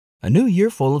A new year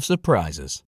full of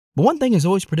surprises. But one thing is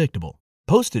always predictable.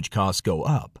 Postage costs go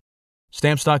up.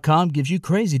 Stamps.com gives you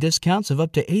crazy discounts of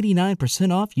up to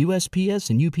 89% off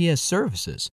USPS and UPS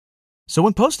services. So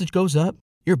when postage goes up,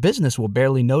 your business will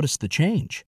barely notice the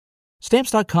change.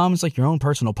 Stamps.com is like your own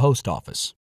personal post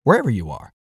office, wherever you are.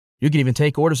 You can even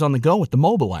take orders on the go with the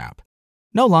mobile app.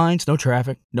 No lines, no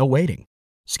traffic, no waiting.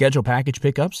 Schedule package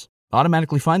pickups,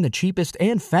 automatically find the cheapest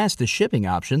and fastest shipping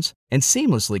options, and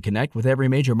seamlessly connect with every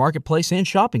major marketplace and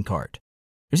shopping cart.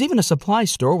 There's even a supply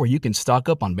store where you can stock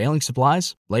up on mailing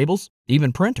supplies, labels,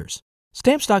 even printers.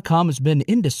 Stamps.com has been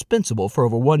indispensable for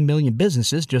over 1 million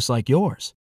businesses just like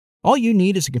yours. All you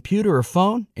need is a computer or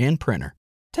phone and printer.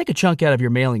 Take a chunk out of your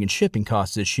mailing and shipping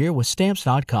costs this year with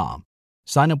Stamps.com.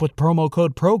 Sign up with promo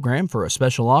code PROGRAM for a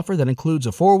special offer that includes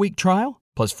a 4-week trial,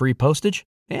 plus free postage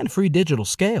and free digital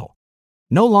scale.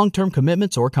 No long-term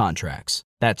commitments or contracts.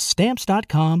 That's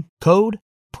Stamps.com, code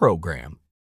PROGRAM.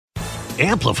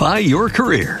 Amplify your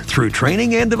career through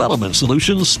training and development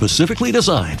solutions specifically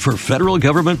designed for federal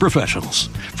government professionals.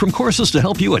 From courses to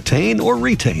help you attain or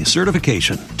retain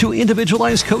certification, to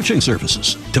individualized coaching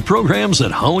services, to programs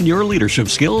that hone your leadership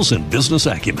skills and business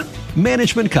acumen,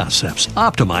 Management Concepts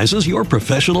optimizes your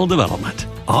professional development.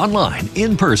 Online,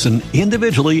 in person,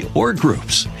 individually, or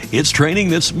groups, it's training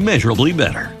that's measurably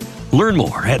better. Learn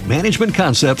more at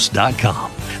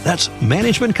managementconcepts.com. That's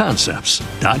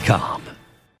managementconcepts.com.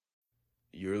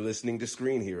 You're listening to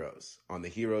Screen Heroes on the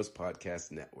Heroes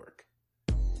Podcast Network.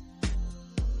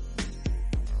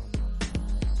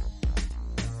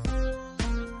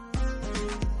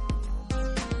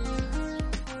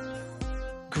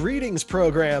 Greetings,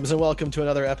 programs, and welcome to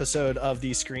another episode of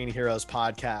the Screen Heroes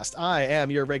Podcast. I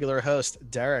am your regular host,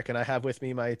 Derek, and I have with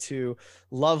me my two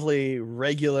lovely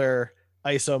regular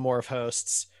isomorph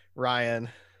hosts, Ryan.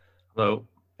 Hello.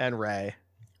 And Ray.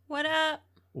 What up?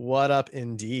 What up,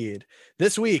 indeed.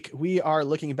 This week, we are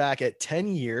looking back at 10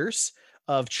 years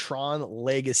of Tron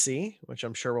Legacy, which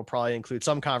I'm sure will probably include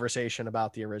some conversation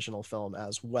about the original film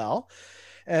as well.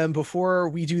 And before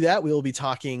we do that, we will be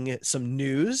talking some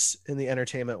news in the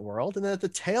entertainment world. And then at the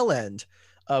tail end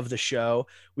of the show,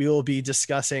 we will be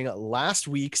discussing last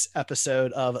week's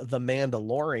episode of The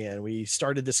Mandalorian. We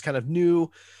started this kind of new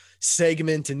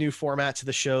segment and new format to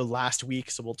the show last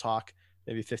week, so we'll talk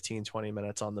maybe 15-20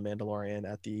 minutes on The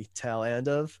Mandalorian at the tail end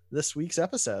of this week's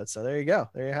episode. So there you go.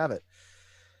 There you have it.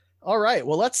 All right.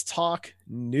 Well, let's talk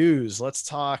news. Let's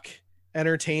talk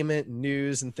entertainment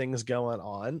news and things going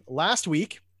on. Last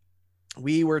week,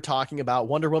 we were talking about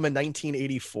Wonder Woman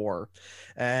 1984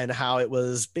 and how it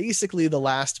was basically the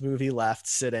last movie left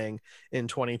sitting in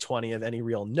 2020 of any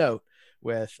real note,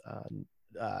 with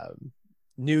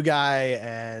New Guy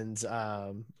and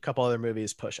a couple other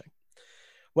movies pushing.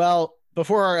 Well,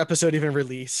 before our episode even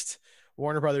released,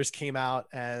 Warner Brothers came out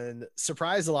and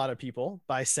surprised a lot of people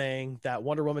by saying that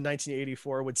Wonder Woman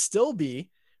 1984 would still be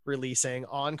releasing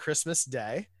on Christmas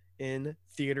Day in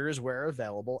theaters where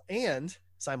available, and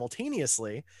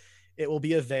simultaneously it will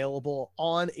be available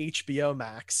on HBO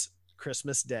Max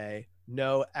Christmas Day.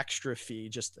 No extra fee,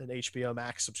 just an HBO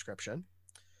Max subscription.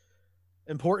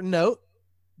 Important note,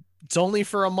 it's only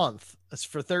for a month. It's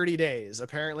for 30 days.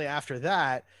 Apparently after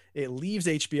that, it leaves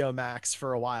HBO Max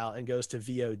for a while and goes to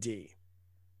VOD.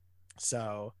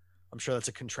 So I'm sure that's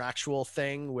a contractual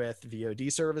thing with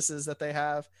VOD services that they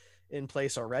have in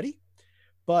place already,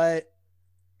 but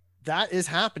that is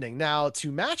happening. Now,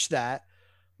 to match that,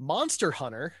 Monster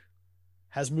Hunter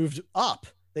has moved up.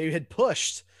 They had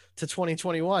pushed to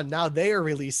 2021. Now they are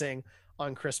releasing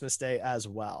on Christmas Day as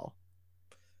well.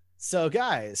 So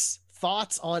guys,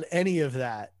 thoughts on any of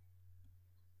that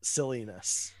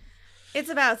silliness? It's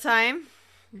about time.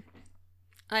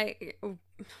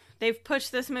 They've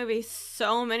pushed this movie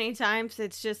so many times.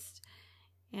 It's just,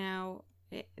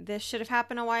 this should have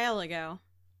happened a while ago.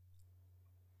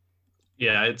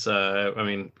 Yeah, it's I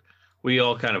mean, we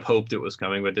all kind of hoped it was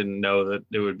coming, but didn't know that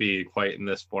it would be quite in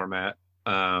this format.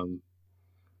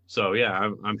 So yeah,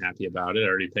 I'm happy about it. I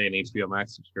already pay an HBO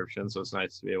Max subscription, so it's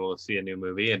nice to be able to see a new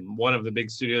movie. And one of the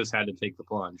big studios had to take the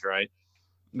plunge, right?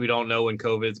 We don't know when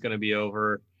COVID's going to be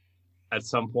over. At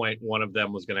some point, one of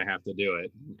them was going to have to do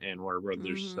it, and Warner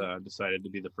Brothers decided to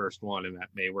be the first one, and that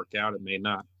may work out, it may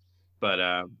not.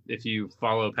 But if you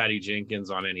follow Patty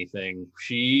Jenkins on anything,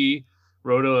 she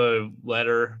wrote a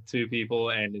letter to people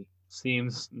and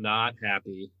seems not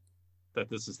happy that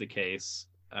this is the case.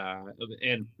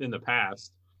 And in the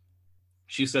past,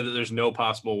 she said that there's no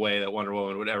possible way that Wonder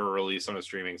Woman would ever release on a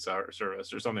streaming service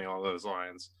or something along those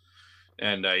lines.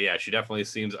 And yeah, she definitely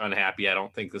seems unhappy. I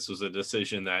don't think this was a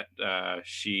decision that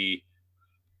she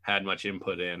had much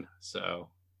input in. So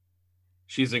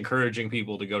she's encouraging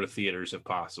people to go to theaters if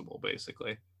possible,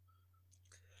 basically.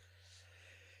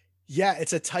 Yeah,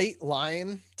 it's a tight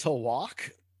line to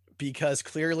walk because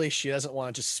clearly she doesn't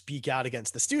want to just speak out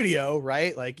against the studio,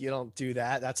 right? Like you don't do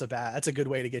that. That's a good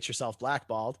way to get yourself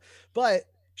blackballed. But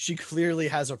she clearly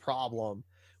has a problem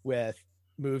with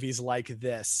movies like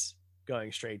this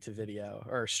going straight to video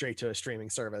or straight to a streaming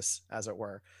service, as it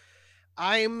were.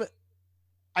 I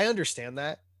understand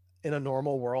that in a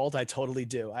normal world. I totally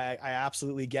do. I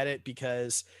absolutely get it,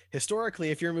 because historically,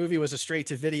 if your movie was a straight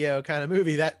to video kind of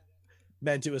movie, that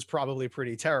meant it was probably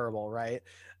pretty terrible, right?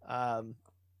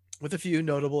 With a few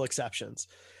notable exceptions.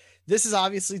 This is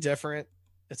obviously different.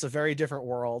 It's a very different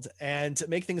world. And to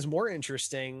make things more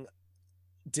interesting,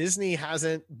 Disney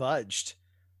hasn't budged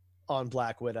on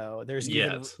Black Widow. There's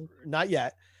even not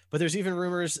yet, but there's even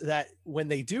rumors that when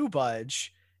they do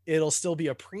budge, it'll still be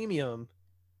a premium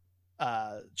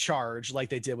charge like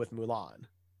they did with Mulan.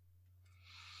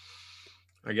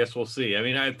 I guess we'll see. I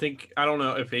mean, I don't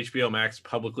know if HBO Max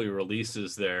publicly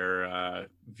releases their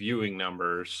viewing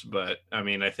numbers, but I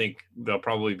mean, I think they'll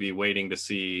probably be waiting to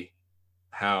see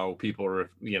how people,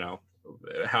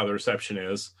 how the reception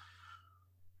is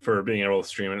for being able to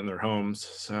stream it in their homes.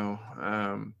 So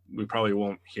we probably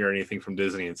won't hear anything from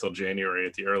Disney until January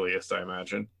at the earliest, I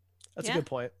imagine. That's a good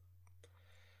point.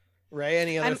 Ray,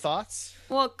 any other thoughts?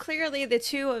 Well, clearly the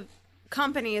two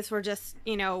companies were just,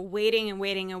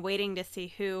 waiting to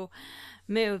see who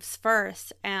moves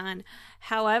first. And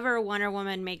however Wonder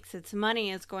Woman makes its money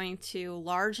is going to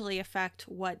largely affect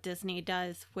what Disney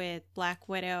does with Black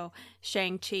Widow,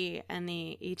 Shang-Chi, and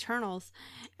the Eternals.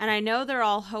 And I know they're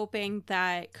all hoping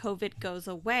that COVID goes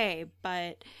away,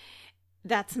 but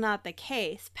that's not the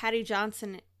case. Patty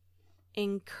Johnson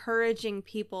encouraging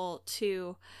people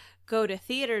to go to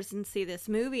theaters and see this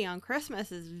movie on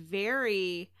Christmas is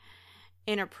very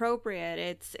inappropriate.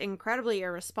 It's incredibly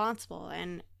irresponsible.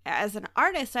 And as an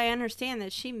artist, I understand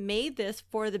that she made this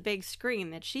for the big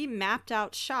screen, that she mapped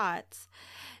out shots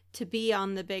to be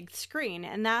on the big screen,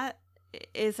 and that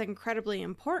is incredibly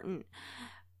important.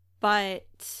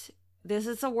 But this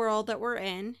is the world that we're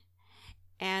in,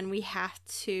 and we have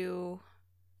to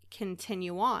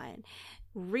continue on.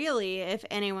 Really, if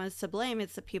anyone's to blame,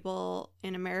 it's the people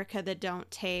in America that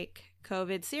don't take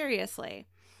COVID seriously.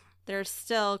 There's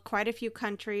still quite a few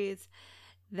countries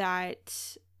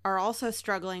that are also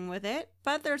struggling with it,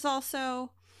 but there's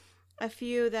also a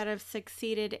few that have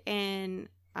succeeded in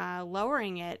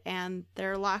lowering it, and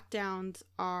their lockdowns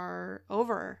are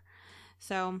over.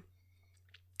 So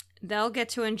they'll get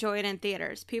to enjoy it in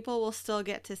theaters. People will still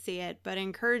get to see it, but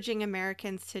encouraging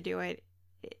Americans to do it,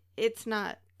 it's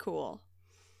not cool.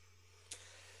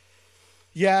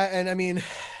 Yeah, and I mean,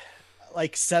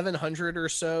 like 700 or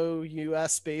so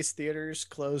US-based theaters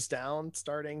closed down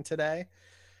starting today,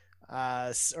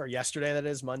 or yesterday, that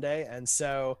is, Monday. And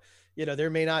so, there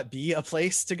may not be a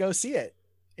place to go see it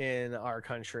in our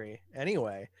country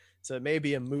anyway. So it may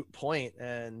be a moot point,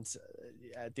 and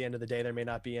at the end of the day, there may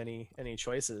not be any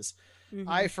choices. Mm-hmm.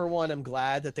 I, for one, am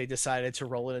glad that they decided to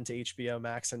roll it into HBO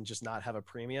Max and just not have a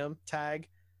premium tag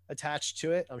attached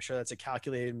to it. I'm sure that's a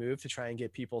calculated move to try and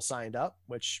get people signed up,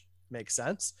 which makes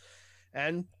sense.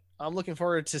 And I'm looking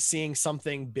forward to seeing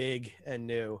something big and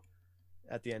new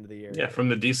at the end of the year. Yeah, from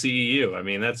the DCEU. I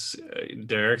mean, that's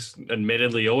Derek's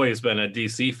admittedly always been a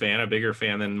DC fan, a bigger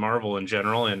fan than Marvel in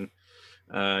general. And,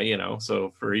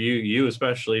 so for you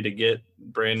especially, to get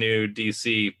brand new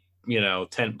DC,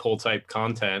 tentpole type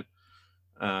content,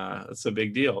 it's a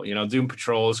big deal. Doom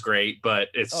Patrol is great, but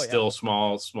it's still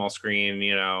small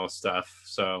screen, stuff.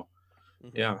 So,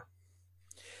 yeah.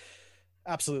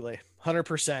 Absolutely.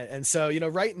 100%. And so,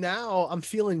 right now I'm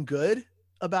feeling good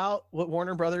about what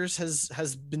Warner Brothers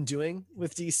has been doing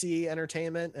with DC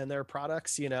Entertainment and their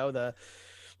products. The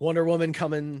Wonder Woman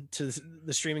coming to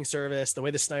the streaming service, the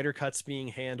way the Snyder Cut's being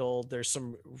handled. There's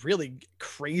some really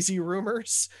crazy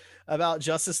rumors about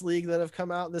Justice League that have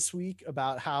come out this week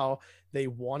about how they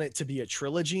want it to be a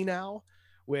trilogy now,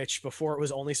 which before it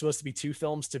was only supposed to be 2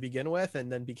 films to begin with,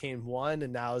 and then became 1,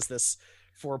 and now is this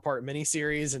 4-part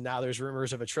miniseries, and now there's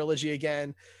rumors of a trilogy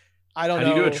again. I don't know.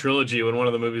 How do you do a trilogy when one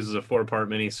of the movies is a 4-part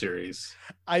miniseries?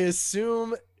 I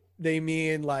assume they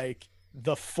mean like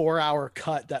the 4-hour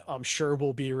cut that I'm sure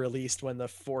will be released when the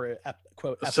 4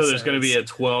 quote episodes. So there's going to be a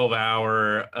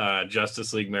 12-hour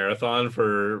Justice League marathon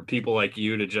for people like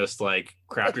you to just like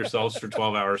crap yourselves for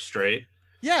 12 hours straight.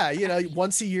 Yeah,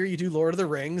 once a year you do Lord of the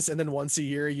Rings, and then once a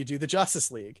year you do the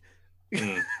Justice League.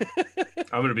 I'm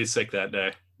going to be sick that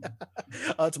day.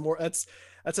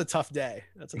 That's a tough day.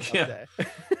 That's a tough day.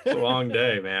 It's a long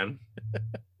day, man.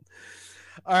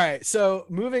 All right. So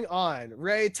moving on,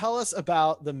 Ray, tell us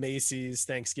about the Macy's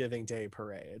Thanksgiving Day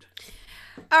Parade.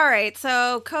 All right.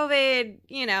 So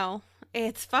COVID,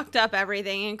 it's fucked up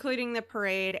everything, including the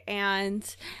parade.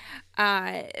 And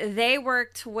they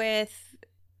worked with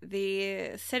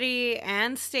the city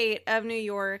and state of New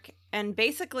York. And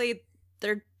basically,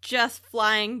 they're just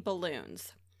flying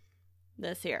balloons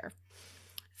this year.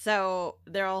 So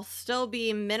there'll still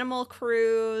be minimal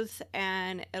crews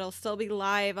and it'll still be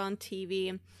live on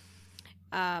TV.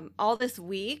 All this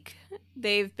week,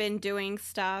 they've been doing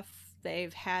stuff.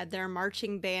 They've had their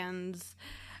marching bands.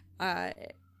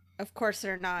 Of course,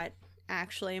 they're not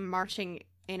actually marching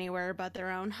anywhere but their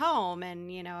own home.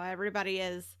 And, everybody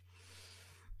is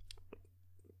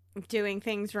doing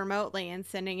things remotely and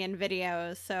sending in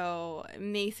videos. So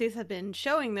Macy's have been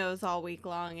showing those all week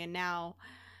long. And now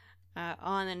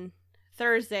on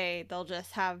Thursday, they'll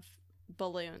just have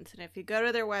balloons. And if you go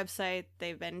to their website,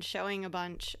 they've been showing a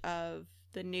bunch of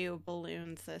the new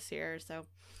balloons this year. So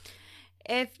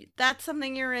if that's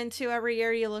something you're into every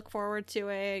year, you look forward to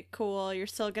it, cool. You're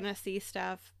still going to see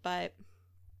stuff, but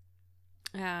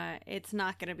it's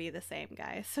not going to be the same,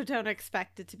 guys. So don't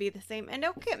expect it to be the same. And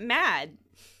don't get mad.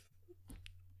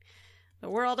 The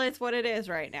world is what it is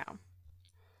right now.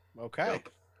 Okay. Yep.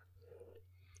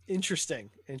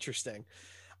 Interesting.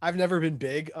 I've never been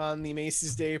big on the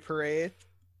Macy's Day Parade,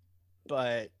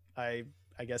 but I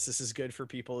guess this is good for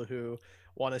people who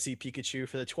want to see Pikachu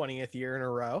for the 20th year in a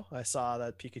row. I saw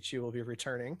that Pikachu will be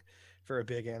returning for a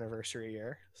big anniversary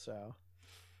year. So,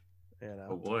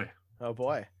 Oh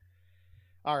boy.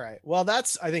 All right. Well,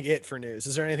 that's, I think, it for news.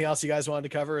 Is there anything else you guys wanted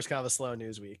to cover? It's kind of a slow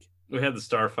news week. We had the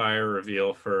Starfire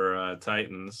reveal for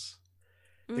Titans.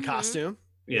 The costume?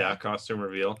 Yeah, costume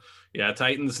reveal. Yeah,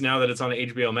 Titans, now that it's on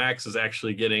HBO Max, is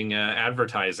actually getting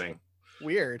advertising.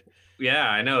 Weird. Yeah,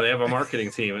 I know. They have a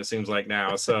marketing team, it seems like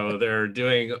now. So they're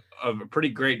doing a pretty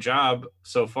great job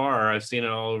so far. I've seen it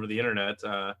all over the internet.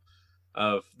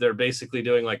 They're basically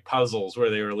doing like puzzles where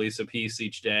they release a piece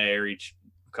each day or each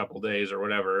couple days or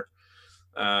whatever.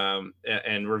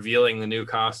 And revealing the new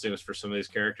costumes for some of these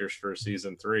characters for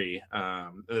season 3.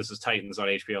 This is Titans on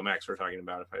HBO Max we're talking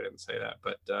about, if I didn't say that.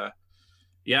 But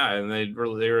yeah, and they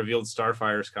revealed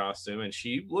Starfire's costume, and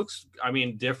she looks,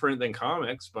 different than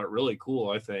comics, but really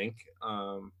cool, I think.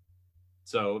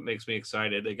 So it makes me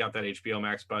excited. They got that HBO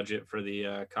Max budget for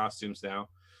the costumes now.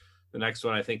 The next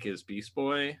one, I think, is Beast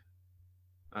Boy.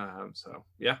 So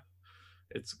yeah,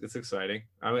 it's exciting.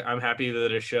 I'm happy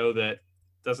that a show that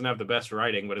doesn't have the best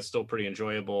writing, but it's still pretty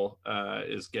enjoyable,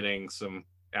 is getting some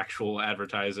actual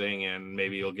advertising, and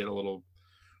maybe you'll get a little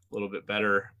bit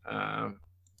better,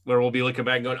 where we'll be looking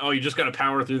back and going, oh, you just got to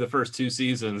power through the first 2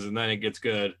 seasons and then it gets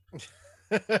good.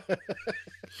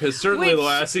 Because certainly the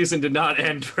last season did not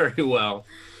end very well.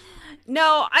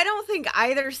 No, I don't think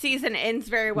either season ends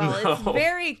very well. No. It's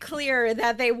very clear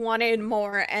that they wanted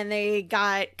more and they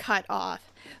got cut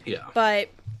off. Yeah. But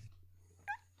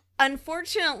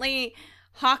unfortunately,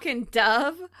 Hawk and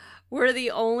Dove were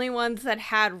the only ones that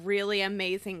had really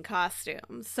amazing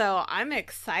costumes. So I'm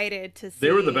excited to see.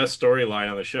 They were the best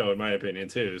storyline on the show, in my opinion,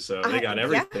 too. So they got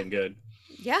everything good.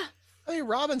 Yeah. I mean,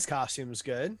 Robin's costume is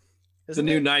good. The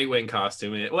new Nightwing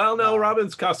costume. Well, no,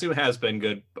 Robin's costume has been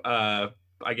good.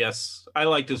 I guess I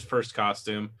liked his first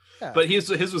costume, but his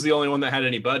was the only one that had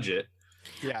any budget.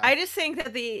 Yeah. I just think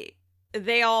that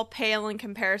they all pale in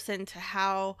comparison to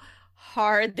how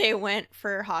hard they went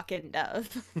for Hawk and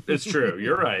Dove. It's true.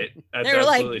 You're right. They were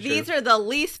like, these are the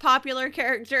least popular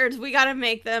characters. We got to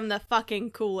make them the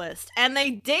fucking coolest. And they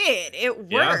did. It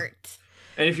worked.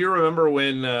 And if you remember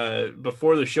when,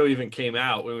 before the show even came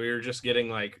out, when we were just getting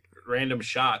like random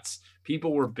shots,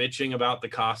 people were bitching about the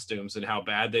costumes and how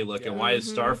bad they look. And why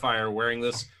is Starfire wearing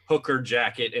this hooker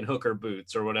jacket and hooker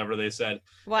boots or whatever they said?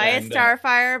 Why is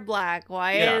Starfire black?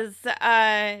 Why is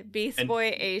Beast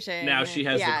Boy Asian? Now she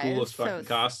has the coolest fucking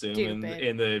costume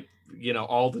in the,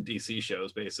 all the DC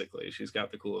shows, basically. She's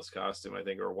got the coolest costume, I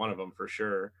think, or one of them for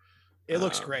sure. It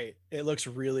looks great. It looks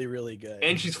really, really good.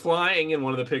 And she's flying in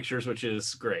one of the pictures, which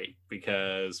is great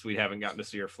because we haven't gotten to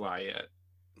see her fly yet.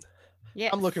 Yeah,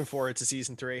 I'm looking forward to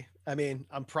season 3. I mean,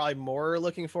 I'm probably more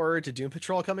looking forward to Doom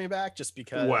Patrol coming back just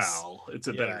because. Wow, it's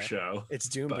a better show. It's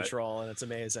Doom Patrol and it's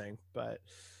amazing. But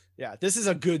yeah, this is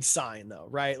a good sign though,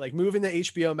 right? Like moving to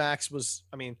HBO Max was,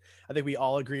 I think we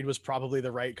all agreed was probably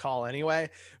the right call anyway,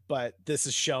 but this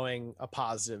is showing a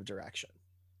positive direction.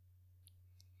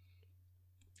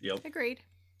 Yep. Agreed.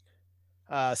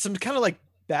 Some kind of like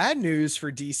bad news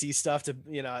for DC stuff to,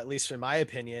 at least in my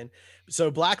opinion. So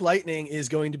Black Lightning is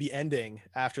going to be ending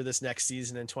after this next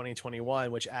season in 2021,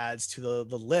 which adds to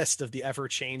the list of the ever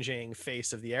changing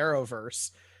face of the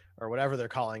Arrowverse, or whatever they're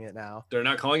calling it now. They're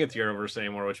not calling it the Arrowverse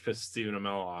anymore, which pisses Stephen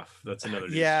Amell off. That's another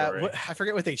news story. I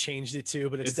forget what they changed it to,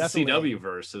 but it's the definitely CW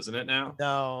verse, isn't it now?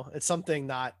 No, it's something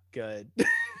not good.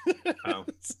 Oh.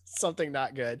 Something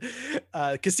not good.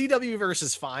 Because CW verse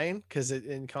is fine because it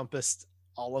encompassed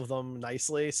all of them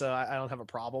nicely, so I don't have a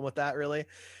problem with that really.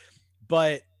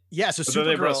 But yeah, so then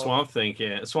they brought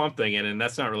Supergirl, Swamp Thing in, and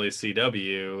that's not really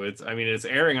CW. It's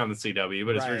airing on the CW,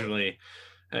 but it's Right. originally,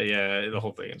 the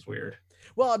whole thing is weird.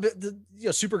 well, but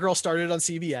Supergirl started on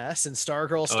CBS, and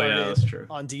Stargirl started that's true.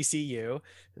 on DCU,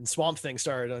 and Swamp Thing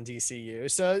started on DCU.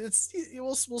 So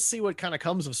we'll see what kind of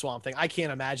comes of Swamp Thing. I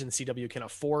can't imagine CW can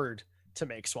afford to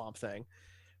make Swamp Thing,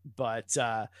 but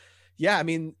yeah, I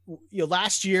mean,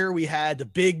 last year we had the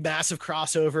big massive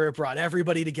crossover. It brought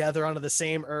everybody together onto the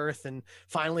same Earth, and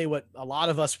finally what a lot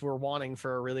of us were wanting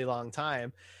for a really long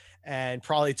time, and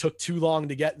probably took too long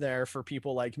to get there for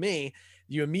people like me.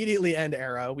 You immediately end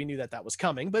Arrow. We knew that was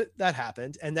coming, but that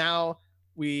happened. And now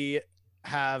we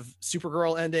have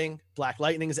Supergirl ending, Black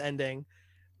Lightning's ending.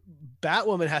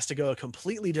 Batwoman has to go a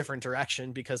completely different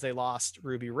direction because they lost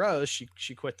Ruby Rose.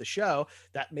 She quit the show.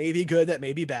 That may be good, that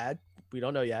may be bad. We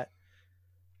don't know yet.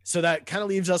 So that kind of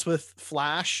leaves us with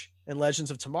Flash and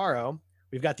Legends of Tomorrow.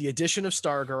 We've got the addition of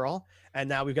Stargirl, and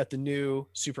now we've got the new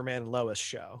Superman and Lois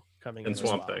show coming in And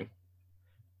Swamp Thing,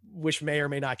 which may or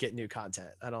may not get new content.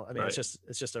 Right. It's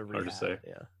just a rehab. Hard to say.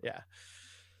 Yeah.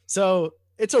 So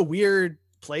it's a weird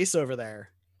place over there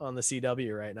on the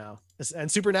CW right now. And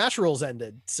Supernatural's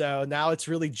ended. So now it's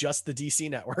really just the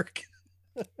DC network.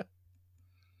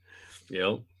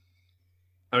 Yep.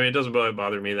 I mean, it doesn't really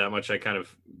bother me that much. I kind of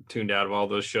tuned out of all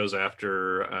those shows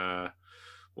after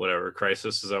whatever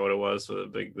Crisis, is that what it was?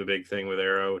 The big thing with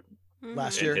Arrow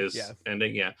last year. His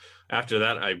ending. Yeah. After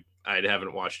that, I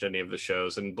haven't watched any of the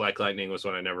shows, and Black Lightning was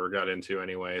one I never got into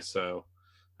anyway. So,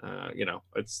 I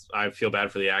feel bad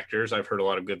for the actors. I've heard a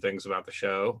lot of good things about the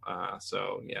show.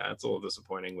 So yeah, it's a little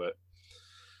disappointing, but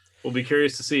we'll be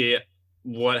curious to see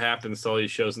what happens to all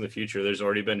these shows in the future. There's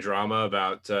already been drama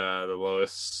about the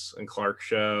Lois and Clark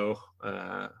show.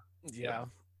 Yeah.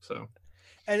 So,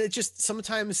 and it just,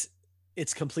 sometimes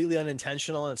it's completely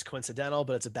unintentional and it's coincidental,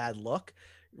 but it's a bad look,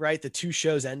 right? The two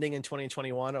shows ending in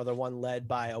 2021 are the one led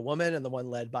by a woman and the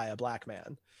one led by a black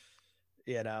man,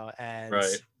 and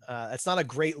right. It's not a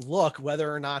great look,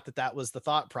 whether or not that was the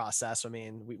thought process. I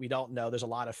mean, we don't know. There's a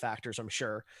lot of factors, I'm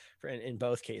sure, in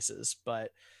both cases, but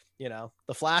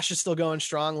the Flash is still going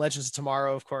strong. Legends of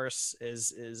Tomorrow, of course,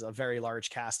 is a very large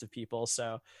cast of people.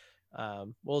 So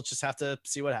we'll just have to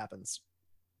see what happens.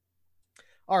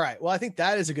 All right. Well, I think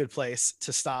that is a good place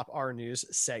to stop our news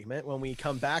segment. When we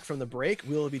come back from the break,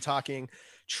 we'll be talking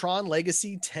Tron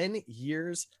Legacy 10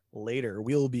 years later.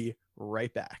 We'll be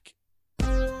right back.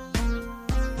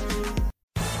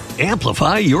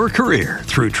 Amplify your career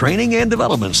through training and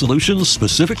development solutions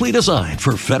specifically designed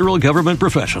for federal government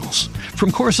professionals. From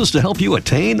courses to help you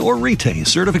attain or retain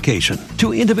certification,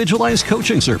 to individualized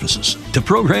coaching services, to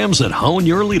programs that hone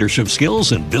your leadership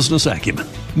skills and business acumen,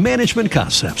 Management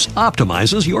Concepts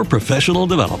optimizes your professional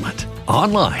development.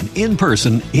 Online, in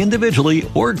person, individually,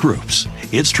 or groups,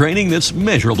 it's training that's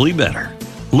measurably better.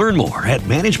 Learn more at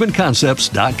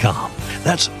managementconcepts.com.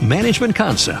 That's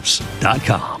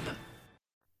managementconcepts.com.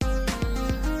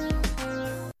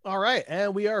 All right,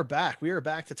 and we are back. We are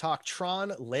back to talk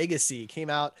Tron Legacy. Came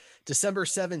out December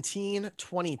 17,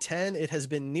 2010. It has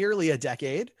been nearly a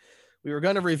decade. We were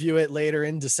going to review it later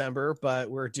in December, but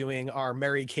we're doing our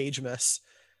Merry Cagemas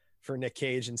for Nick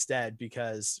Cage instead,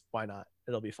 because why not?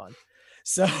 It'll be fun.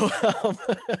 So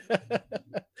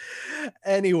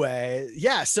anyway,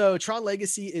 yeah, so Tron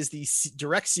Legacy is the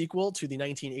direct sequel to the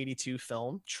 1982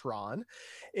 film Tron.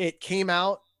 It came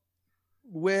out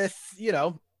with,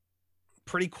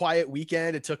 pretty quiet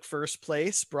weekend. It took first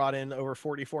place, brought in over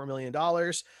 $44 million,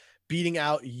 beating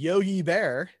out Yogi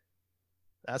Bear.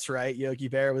 That's right. Yogi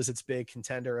Bear was its big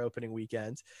contender opening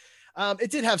weekend.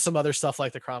 It did have some other stuff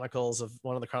like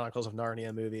one of the Chronicles of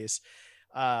Narnia movies.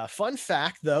 Fun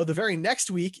fact though, the very next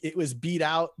week it was beat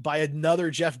out by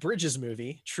another Jeff Bridges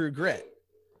movie, True Grit.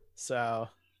 So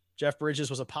Jeff Bridges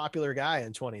was a popular guy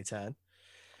in 2010.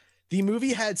 The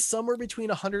movie had somewhere between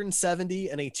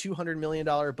 $170 and a $200 million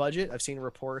budget. I've seen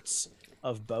reports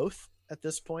of both at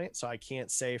this point, so I can't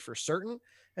say for certain,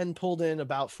 and pulled in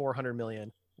about $400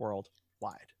 million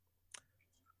worldwide.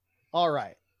 All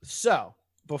right. So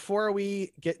before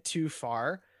we get too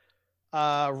far,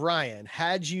 Ryan,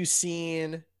 had you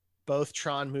seen both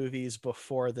Tron movies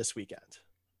before this weekend?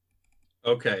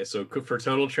 Okay. So for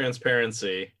total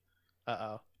transparency,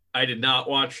 I did not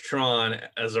watch Tron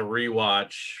as a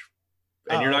rewatch.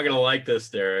 And you're not going to like this,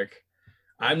 Derek.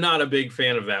 I'm not a big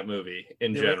fan of that movie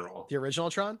in general. The original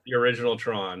Tron? The original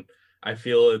Tron. I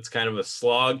feel it's kind of a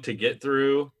slog to get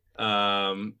through.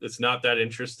 It's not that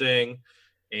interesting.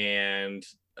 And,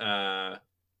 the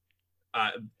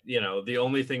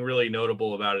only thing really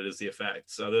notable about it is the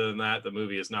effects. Other than that, the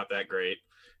movie is not that great.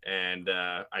 And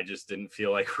I just didn't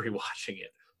feel like rewatching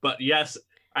it. But yes,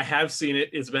 I have seen it.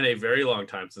 It's been a very long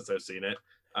time since I've seen it,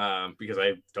 because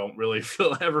I don't really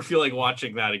ever feel like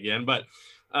watching that again. But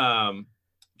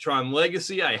Tron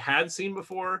Legacy I had seen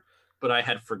before, but I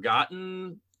had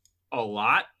forgotten a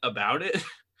lot about it,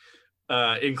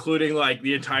 including like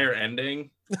the entire ending.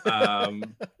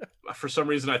 For some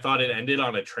reason, I thought it ended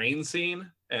on a train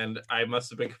scene, and I must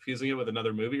have been confusing it with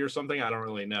another movie or something. I don't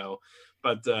really know,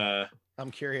 but I'm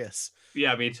curious.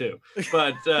 Yeah, me too.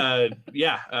 But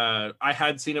I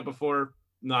had seen it before,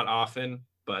 not often,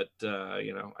 but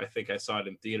I think I saw it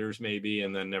in theaters maybe,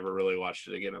 and then never really watched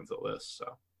it again on the list.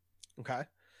 So, okay.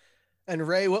 And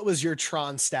Ray, what was your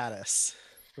Tron status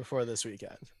before this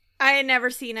weekend? I had never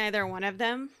seen either one of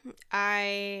them.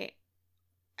 I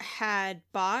had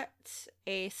bought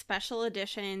a special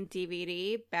edition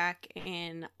DVD back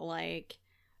in like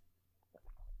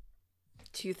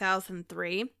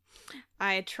 2003.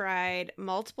 I tried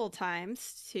multiple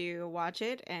times to watch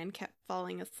it and kept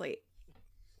falling asleep.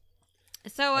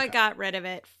 So I got rid of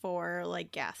it for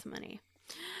like gas money.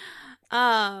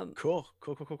 Cool.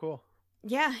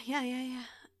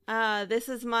 Yeah. This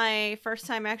is my first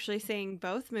time actually seeing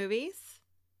both movies.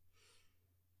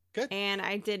 Good. And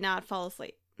I did not fall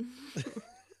asleep.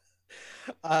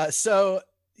 So,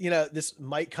 this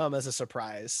might come as a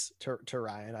surprise to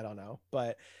Ryan. I don't know,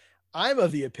 but I'm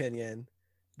of the opinion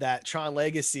that Tron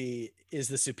Legacy is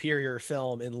the superior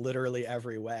film in literally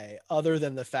every way, other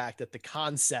than the fact that the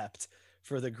concept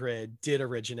for the grid did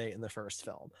originate in the first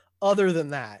film. Other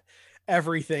than that,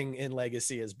 everything in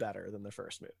Legacy is better than the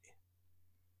first movie.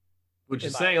 Which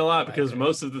is saying a lot, because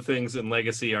most of the things in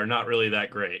Legacy are not really that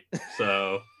great.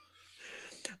 So,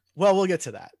 well, we'll get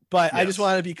to that. But yes. I just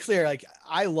want to be clear. Like,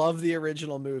 I love the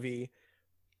original movie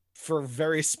for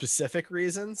very specific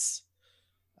reasons.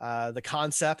 The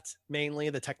concept mainly,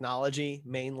 the technology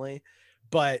mainly,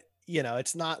 but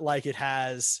it's not like it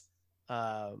has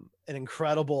an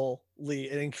incredibly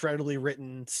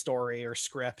written story or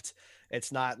script.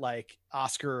 It's not like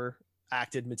Oscar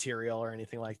acted material or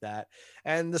anything like that,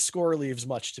 and the score leaves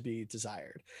much to be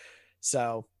desired.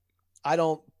 So I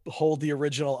don't hold the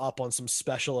original up on some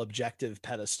special objective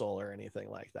pedestal or anything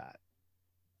like that.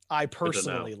 I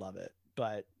personally love it,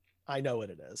 but I know what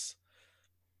it is.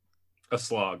 A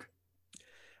slog.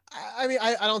 I mean,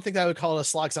 I don't think I would call it a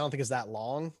slog, because I don't think it's that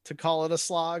long to call it a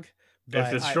slog. But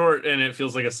if it's short and it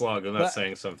feels like a slog, then that's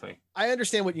saying something. I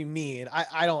understand what you mean.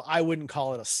 I wouldn't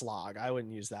call it a slog. I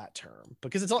wouldn't use that term,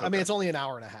 because it's, I mean, it's only an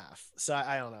hour and a half. So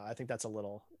I don't know. I think that's a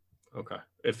little. Okay.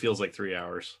 It feels like 3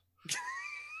 hours.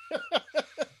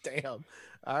 Damn.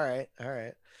 All right.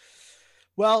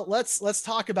 Well, let's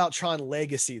talk about Tron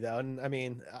Legacy though. And I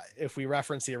mean, if we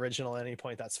reference the original at any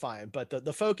point, that's fine. But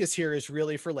the focus here is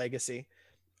really for Legacy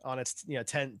on its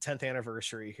 10th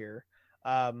anniversary here.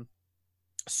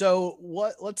 So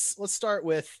let's start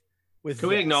with Can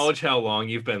we acknowledge how long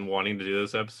you've been wanting to do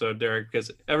this episode, Derek?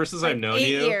 Because ever since I've known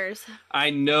you, 8 years.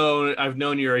 I've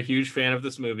known you're a huge fan of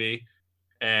this movie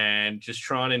and just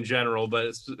Tron in general,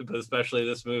 but especially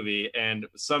this movie. And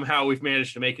somehow we've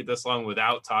managed to make it this long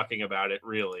without talking about it,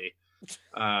 really.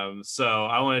 So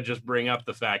I want to just bring up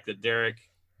the fact that Derek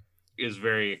is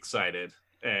very excited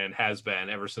and has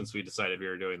been ever since we decided we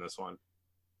were doing this one.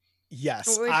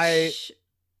 Yes,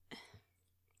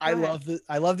 I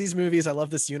love these movies. I love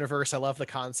this universe. I love the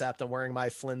concept. I'm wearing my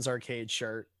Flynn's Arcade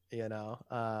shirt.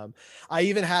 I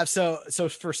even have so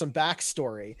for some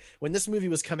backstory, when this movie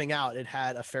was coming out, it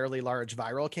had a fairly large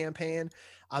viral campaign.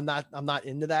 I'm not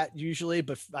into that usually,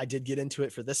 but I did get into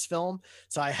it for this film.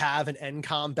 So I have an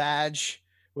NCOM badge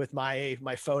with my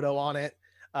photo on it.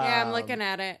 Yeah, I'm looking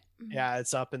at it. Yeah,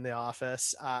 it's up in the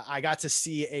office. I got to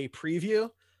see a preview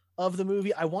of the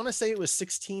movie. I want to say it was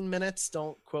 16 minutes.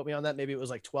 Don't quote me on that. Maybe it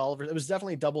was like 12, or it was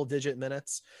definitely double-digit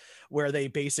minutes, where they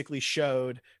basically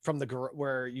showed from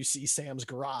where you see Sam's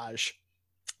garage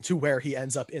to where he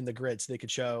ends up in the grid, so they could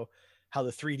show how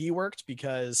the 3D worked,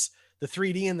 because the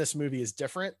 3D in this movie is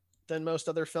different than most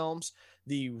other films.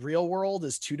 The real world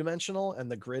is 2-dimensional and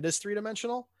the grid is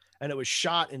 3-dimensional, and it was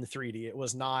shot in 3D. It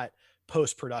was not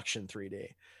post-production 3D.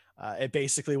 It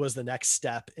basically was the next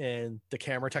step in the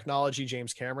camera technology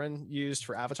James Cameron used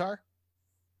for Avatar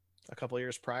a couple of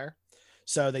years prior.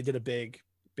 So they did a big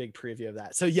preview of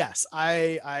that. So yes,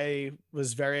 I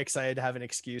was very excited to have an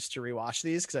excuse to rewatch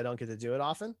these, because I don't get to do it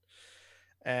often.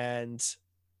 And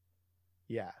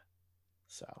Yeah.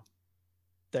 So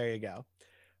there you go.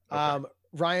 Okay.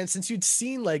 Ryan, since you'd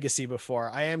seen Legacy before,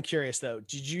 I am curious though,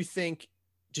 did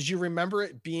you remember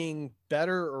it being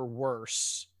better or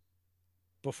worse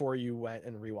before you went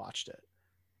and rewatched it?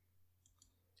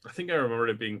 I think I remembered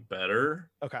it being better.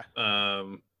 Okay.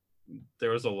 There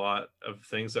was a lot of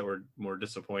things that were more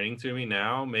disappointing to me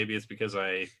now. Maybe it's because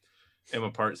I am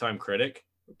a part-time critic,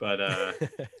 but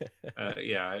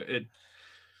yeah,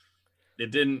 it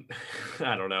didn't,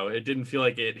 I don't know, it didn't feel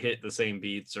like it hit the same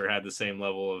beats or had the same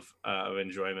level of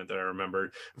enjoyment that I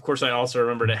remembered. Of course, I also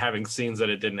remembered it having scenes that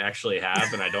it didn't actually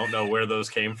have, and I don't know where those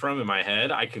came from in my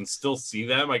head. I can still see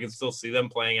them. I can still see them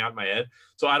playing out in my head.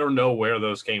 So I don't know where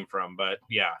those came from, but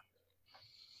yeah.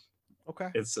 Okay.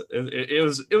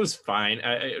 It was fine.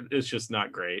 It's just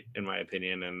not great in my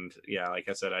opinion. And yeah, like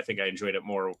I said, I think I enjoyed it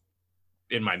more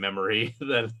in my memory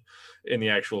than in the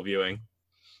actual viewing.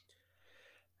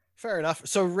 Fair enough.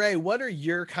 So Ray, what are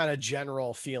your kind of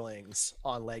general feelings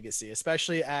on Legacy,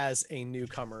 especially as a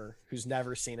newcomer who's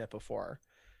never seen it before?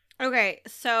 Okay,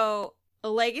 so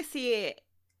Legacy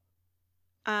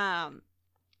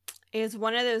is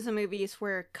one of those movies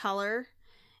where color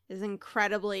is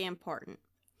incredibly important.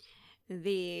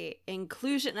 The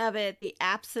inclusion of it, the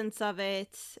absence of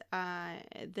it,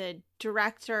 the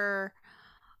director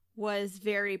was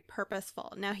very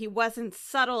purposeful. Now, he wasn't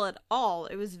subtle at all.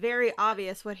 It was very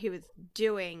obvious what he was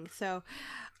doing. So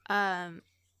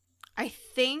I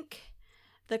think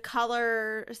the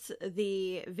colors,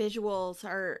 the visuals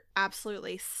are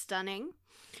absolutely stunning.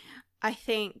 I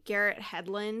think Garrett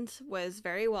Hedlund was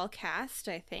very well cast.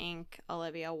 I think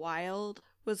Olivia Wilde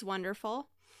was wonderful.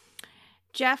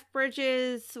 Jeff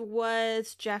Bridges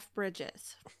was Jeff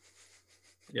Bridges.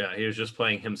 Yeah, he was just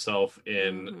playing himself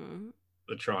in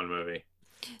the Tron movie.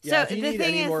 Yeah, So if you the need thing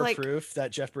any is, more like, proof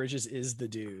that Jeff Bridges is the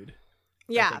dude,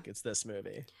 yeah. I think it's this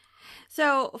movie.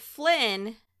 So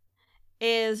Flynn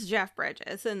is Jeff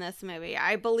Bridges in this movie.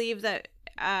 I believe that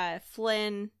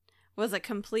Flynn was a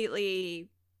completely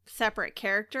separate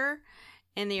character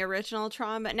in the original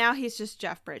Tron, but now he's just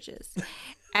Jeff Bridges.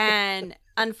 And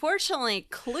unfortunately,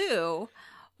 Clue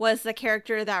was the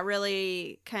character that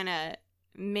really kind of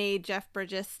made Jeff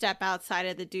Bridges step outside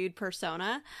of the dude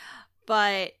persona.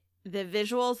 But the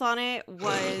visuals on it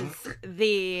was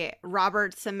the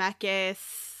Robert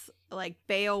Zemeckis, like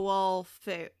Beowulf.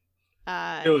 It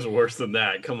was worse than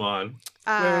that. Come on.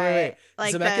 Wait.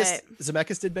 Like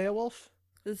Zemeckis did Beowulf?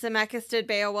 Zemeckis did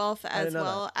Beowulf as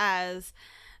well as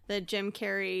the Jim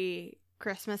Carrey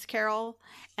Christmas Carol,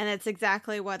 and it's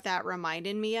exactly what that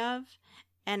reminded me of.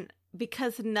 And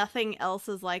because nothing else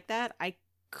is like that, I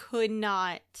could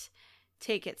not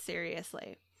take it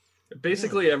seriously.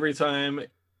 Basically, every time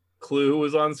Clue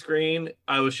was on screen,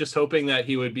 I was just hoping that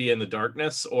he would be in the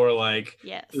darkness, or like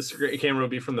the camera would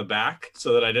be from the back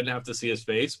so that I didn't have to see his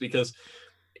face. Because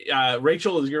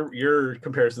Rachel, your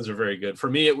comparisons are very good. For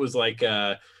me, it was like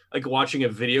watching a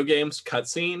video games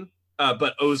cutscene,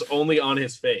 but it was only on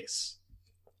his face.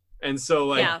 And so,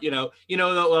 like, you know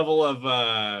that level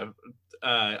of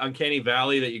uncanny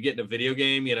valley that you get in a video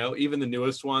game. You know, even the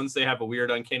newest ones, they have a weird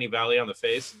uncanny valley on the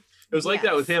face. It was like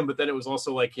that with him, but then it was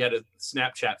also like he had a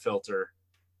Snapchat filter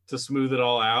to smooth it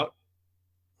all out.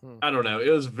 I don't know. It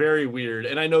was very weird.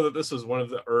 And I know that this was one of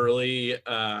the early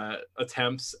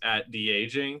attempts at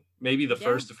de-aging. Maybe the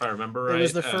first, if I remember right. It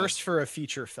was the first for a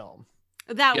feature film.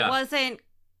 That wasn't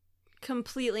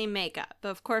completely makeup.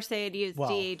 Of course, they had used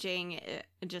de-aging,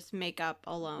 just makeup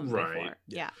alone before.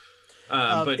 Yeah.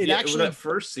 But actually, that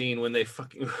first scene when they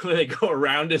go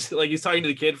around, is like he's talking to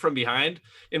the kid from behind.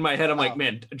 In my head, I'm like,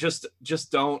 man, just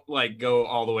don't like go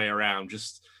all the way around.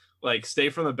 Just like stay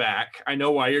from the back. I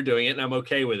know why you're doing it, and I'm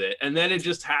okay with it. And then it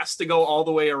just has to go all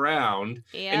the way around,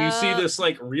 and you see this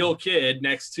like real kid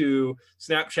next to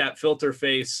Snapchat filter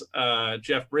face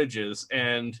Jeff Bridges,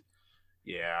 and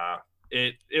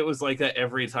it was like that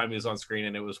every time he was on screen,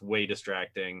 and it was way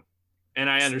distracting. And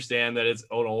I understand that it's an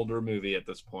older movie at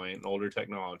this point, older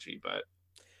technology, but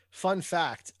fun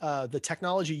fact, the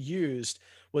technology used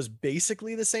was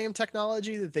basically the same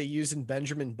technology that they used in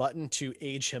Benjamin Button to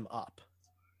age him up,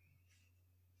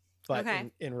 but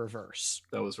in reverse.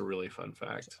 That was a really fun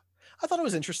fact. I thought it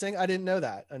was interesting. I didn't know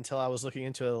that until I was looking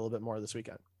into it a little bit more this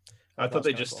weekend. I thought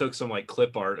they just took some like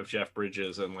clip art of Jeff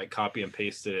Bridges and like copy and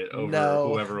pasted it over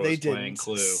whoever was playing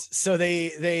Clue. So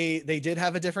they did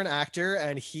have a different actor,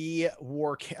 and he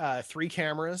wore 3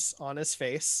 cameras on his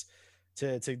face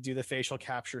to do the facial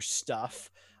capture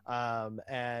stuff.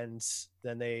 And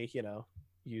then they,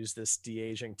 use this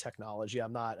de-aging technology.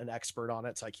 I'm not an expert on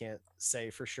it, so I can't say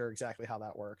for sure exactly how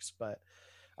that works, but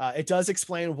it does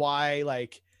explain why,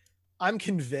 like, I'm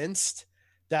convinced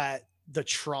that the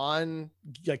Tron,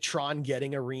 like Tron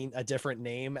getting a different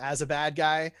name as a bad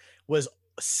guy was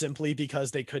simply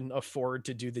because they couldn't afford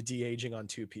to do the de-aging on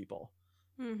 2 people.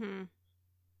 Mm-hmm.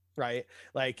 Right.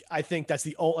 Like, I think that's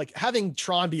the old, like, having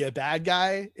Tron be a bad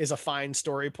guy is a fine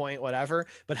story point, whatever,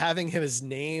 but having his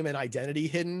name and identity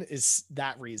hidden is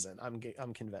that reason.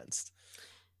 I'm convinced.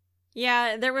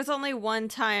 Yeah, there was only one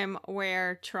time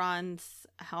where Tron's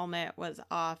helmet was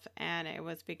off, and it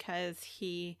was because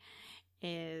he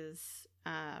is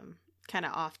kind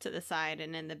of off to the side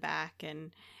and in the back,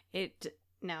 and it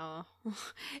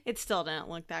still didn't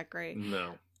look that great.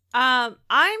 No.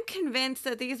 I'm convinced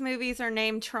that these movies are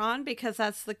named Tron because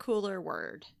that's the cooler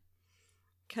word.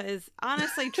 Because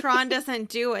honestly, Tron doesn't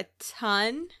do a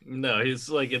ton. No, he's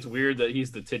like, it's weird that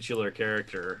he's the titular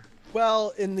character.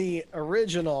 Well, in the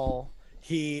original,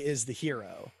 he is the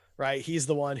hero, right? He's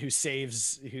the one who's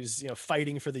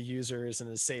fighting for the users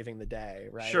and is saving the day,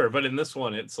 right? Sure, but in this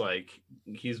one, it's like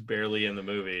he's barely in the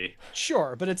movie.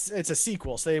 Sure, but it's a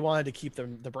sequel, so they wanted to keep the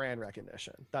brand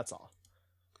recognition. That's all.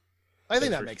 I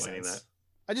think that makes sense.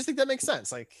 I just think that makes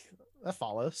sense. Like, that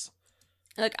follows.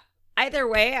 Like, either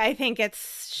way, I think it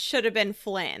should have been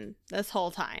Flynn this whole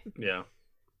time. Yeah.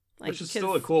 Like, which is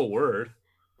still a cool word.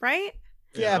 Right?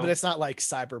 Yeah, but it's not like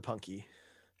cyberpunky.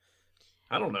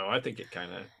 I don't know. I think it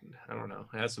kind of, I don't know.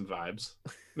 It has some vibes.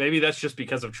 Maybe that's just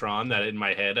because of Tron that in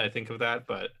my head I think of that,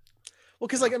 but. Well,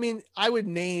 because, like, I mean, I would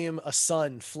name a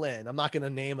son Flynn. I'm not going to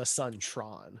name a son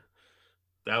Tron.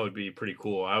 That would be pretty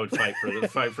cool. I would fight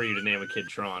for you to name a kid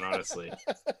Tron, honestly.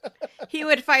 He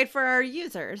would fight for our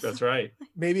users. That's right.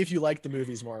 Maybe if you like the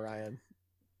movies more, Ryan.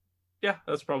 Yeah,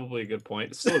 that's probably a good point.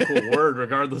 It's still a cool word,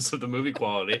 regardless of the movie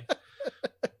quality.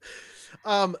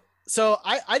 So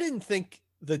I didn't think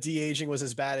the de-aging was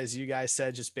as bad as you guys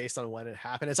said, just based on when it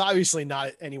happened. It's obviously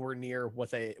not anywhere near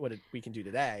what we can do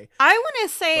today. I want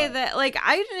to say that, like,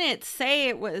 I didn't say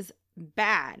it was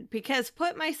bad, because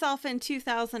put myself in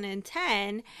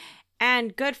 2010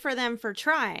 and good for them for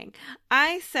trying.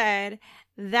 I said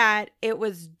that it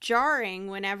was jarring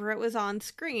whenever it was on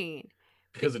screen.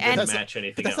 Because it didn't match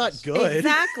anything else. That's not good.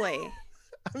 Exactly.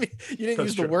 I mean, you didn't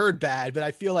use the word bad, but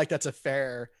I feel like that's a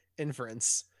fair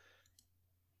inference.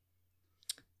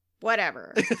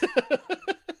 Whatever.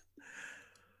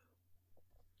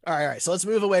 All right. So let's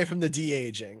move away from the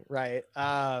de-aging, right?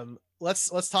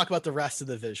 Let's talk about the rest of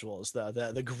the visuals,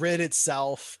 the grid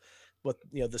itself, what,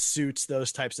 the suits,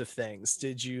 those types of things.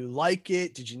 Did you like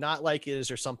it? Did you not like it? Is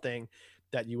there something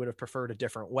that you would have preferred a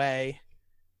different way?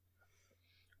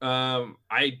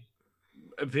 I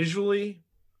visually,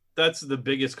 that's the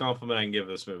biggest compliment I can give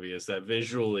this movie, is that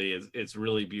visually it's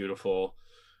really beautiful.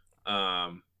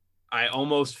 I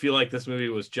almost feel like this movie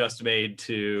was just made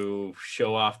to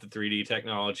show off the 3D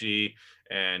technology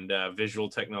and visual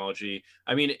technology.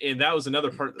 I mean, and that was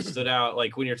another part that stood out.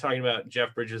 Like, when you're talking about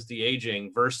Jeff Bridges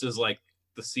de-aging versus like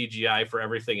the CGI for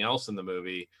everything else in the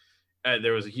movie,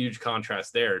 there was a huge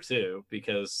contrast there too,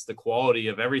 because the quality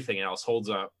of everything else holds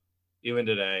up even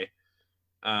today.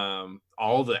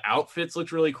 All the outfits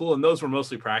looked really cool, and those were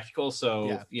mostly practical.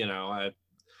 So, yeah.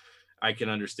 I can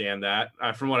understand that.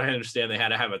 From what I understand, they had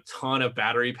to have a ton of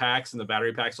battery packs, and the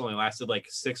battery packs only lasted like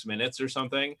 6 minutes or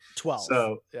something. 12.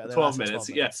 So yeah, 12 minutes.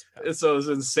 Yeah. So it was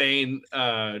insane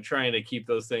trying to keep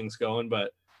those things going.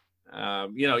 But, all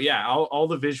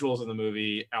the visuals in the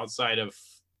movie outside of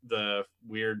the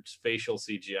weird facial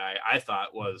CGI, I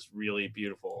thought was really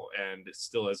beautiful, and it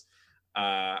still is.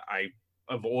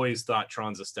 I've always thought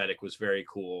Tron's aesthetic was very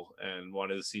cool and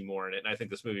wanted to see more in it. And I think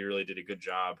this movie really did a good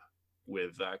job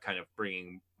with kind of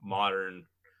bringing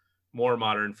more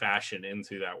modern fashion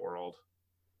into that world.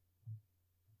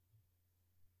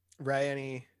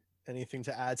 Ray, anything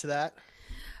to add to that?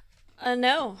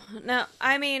 No.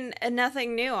 I mean,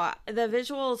 nothing new. The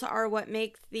visuals are what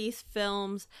make these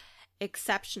films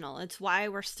exceptional. It's why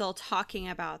we're still talking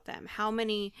about them. How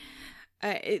many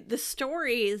the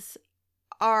stories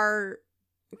are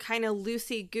kind of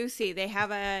loosey-goosey. They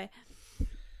have a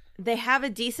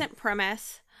decent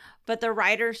premise, but the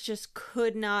writers just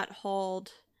could not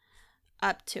hold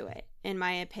up to it, in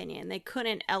my opinion. They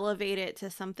couldn't elevate it to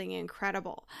something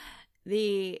incredible.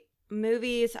 The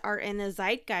movies are in the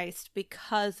zeitgeist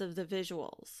because of the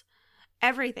visuals.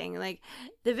 Everything. Like,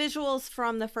 the visuals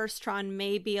from the first Tron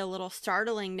may be a little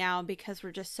startling now because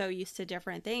we're just so used to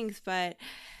different things, but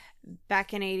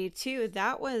back in 82,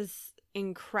 that was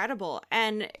incredible.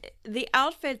 And the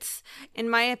outfits, in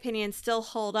my opinion, still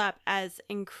hold up as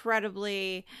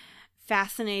incredibly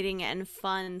fascinating and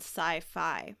fun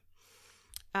sci-fi.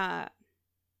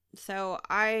 So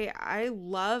I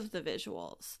love the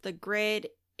visuals. The grid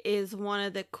is one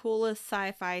of the coolest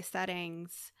sci-fi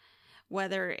settings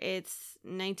whether it's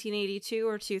 1982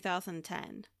 or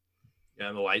 2010. Yeah,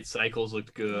 and the light cycles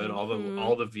looked good. Mhm.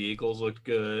 All the vehicles looked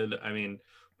good. I mean,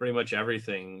 pretty much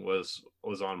everything was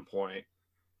on point.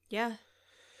 Yeah.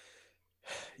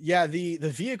 Yeah, the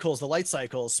vehicles, the light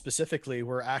cycles specifically,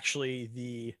 were actually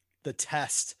the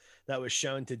test that was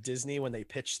shown to Disney when they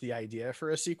pitched the idea for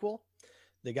a sequel.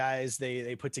 The guys,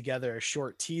 they put together a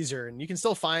short teaser, and you can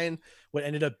still find what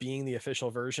ended up being the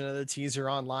official version of the teaser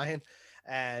online.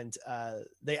 And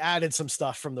they added some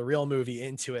stuff from the real movie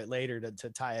into it later to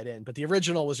tie it in. But the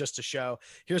original was just to show,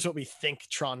 here's what we think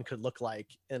Tron could look like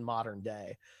in modern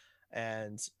day.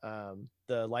 And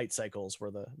the light cycles were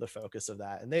the focus of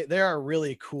that. And they are a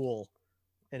really cool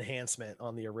enhancement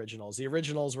on the originals. The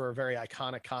originals were a very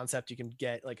iconic concept. You can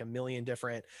get like a million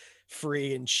different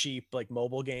free and cheap like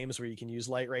mobile games where you can use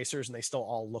light racers, and they still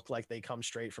all look like they come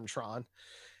straight from Tron,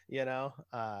 you know.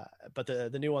 But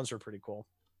the new ones were pretty cool.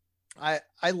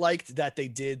 I liked that they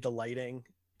did the lighting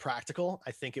practical.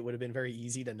 I think it would have been very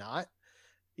easy to not.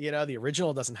 You know, the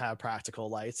original doesn't have practical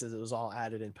lights, as it was all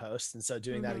added in post, and so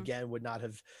doing that again would not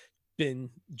have been,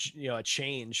 you know, a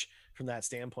change from that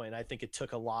standpoint. I think it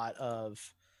took a lot of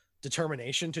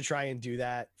determination to try and do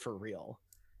that for real,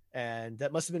 and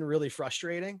that must have been really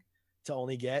frustrating to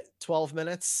only get 12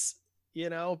 minutes, you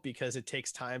know, because it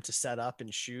takes time to set up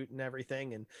and shoot and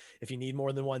everything, and if you need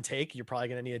more than one take, you're probably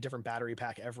going to need a different battery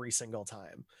pack every single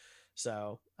time.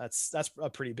 So that's a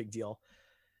pretty big deal.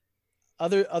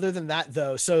 Other than that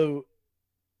though, so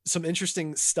some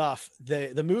interesting stuff.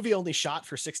 The movie only shot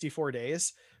for 64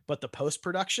 days, but the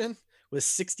post-production was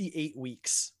 68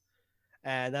 weeks.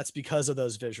 And that's because of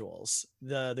those visuals.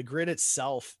 The grid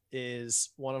itself is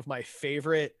one of my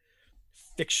favorite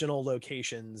fictional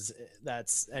locations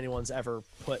that's anyone's ever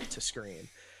put to screen.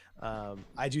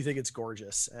 I do think it's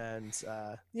gorgeous, and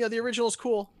you know, the original is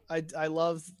cool. I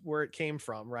love where it came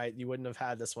from, right? You wouldn't have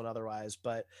had this one otherwise,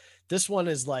 but this one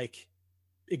is like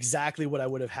exactly what I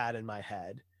would have had in my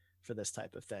head for this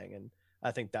type of thing, and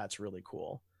I think that's really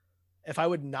cool. If I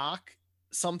would knock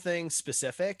something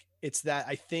specific, it's that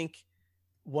I think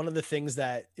one of the things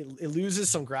that it loses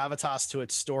some gravitas to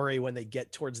its story when they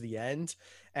get towards the end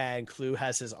and Clu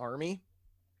has his army,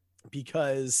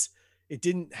 because it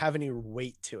didn't have any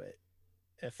weight to it,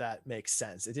 if that makes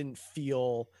sense. It didn't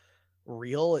feel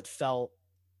real. It felt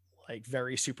like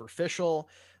very superficial,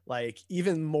 like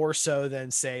even more so than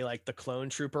say like the clone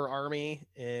trooper army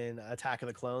in Attack of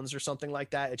the Clones or something like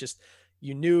that. It just,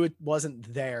 you knew it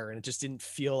wasn't there, and it just didn't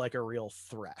feel like a real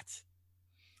threat.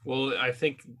 Well, I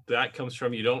think that comes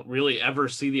from, you don't really ever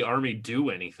see the army do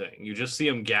anything. You just see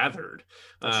them gathered.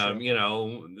 You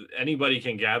know, anybody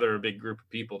can gather a big group of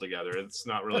people together. It's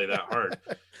not really that hard.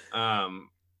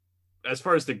 As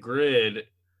far as the grid,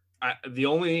 the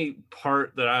only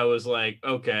part that I was like,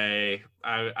 okay,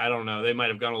 I don't know, they might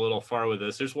have gone a little far with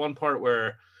this. There's one part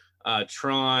where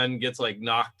Tron gets like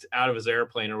knocked out of his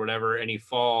airplane or whatever, and he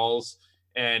falls,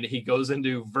 and he goes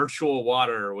into virtual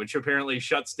water, which apparently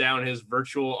shuts down his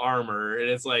virtual armor. And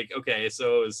it's like, okay,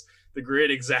 so is the grid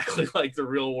exactly like the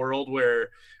real world where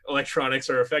electronics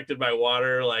are affected by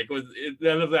water? Like,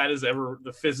 none of that is ever,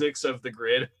 the physics of the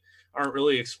grid aren't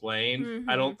really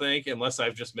explained, I don't think, unless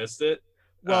I've just missed it.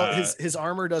 Well, his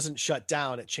armor doesn't shut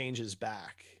down, it changes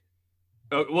back.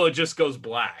 Oh, well, it just goes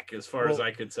black as far as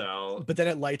I could tell. But then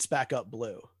it lights back up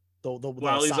blue.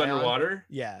 While he's underwater?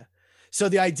 Yeah. So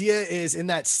the idea is, in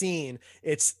that scene,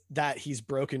 it's that he's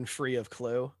broken free of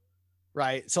Clu,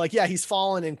 right? So like, yeah, he's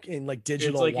fallen in like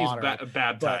digital it's like water. He's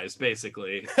baptized,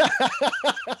 basically.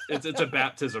 it's a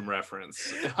baptism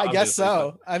reference. I guess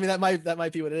so. I mean, that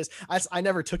might be what it is. I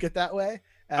never took it that way.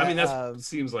 I mean, that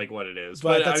seems like what it is,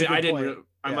 but I mean, I didn't.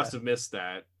 I must have missed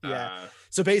that. Yeah.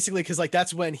 So basically, because like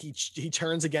that's when he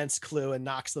turns against Clu and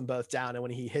knocks them both down, and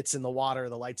when he hits in the water,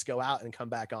 the lights go out and come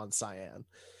back on cyan.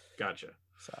 Gotcha.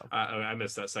 So I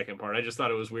missed that second part. I just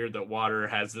thought it was weird that water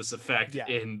has this effect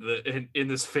in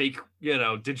this fake, you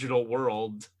know, digital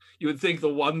world. You would think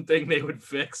the one thing they would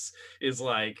fix is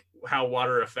like how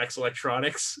water affects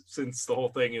electronics, since the whole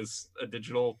thing is a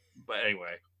digital. But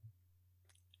anyway,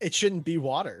 it shouldn't be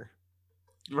water,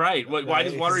 right? Why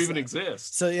does water even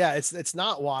exist? So yeah, it's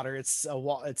not water. It's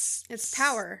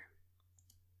power.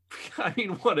 I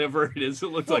mean, whatever it is, it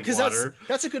looks like water.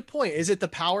 That's a good point. Is it the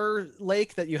power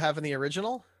lake that you have in the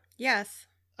original? Yes.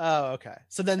 Oh, okay.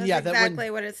 So then, that's exactly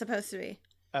what it's supposed to be.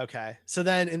 Okay. So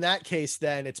then in that case,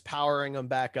 then it's powering him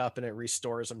back up and it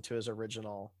restores him to his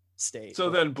original state. So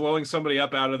then blowing somebody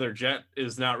up out of their jet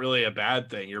is not really a bad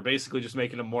thing. You're basically just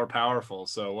making them more powerful.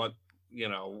 So what, you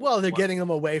know? Well, they're getting them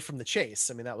away from the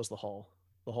chase. I mean, that was the whole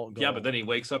goal. Yeah, but then he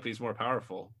wakes up and he's more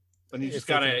powerful. And you just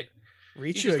gotta,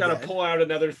 Reach You just got to again. pull out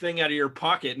another thing out of your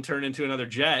pocket and turn it into another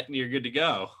jet, and you're good to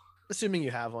go. Assuming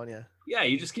you have one, yeah. Yeah,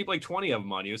 you just keep like 20 of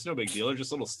them on you. It's no big deal. They're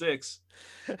just little sticks.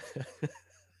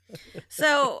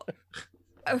 So,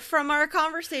 from our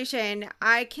conversation,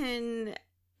 I can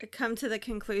come to the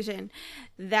conclusion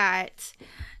that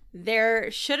there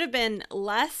should have been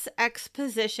less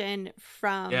exposition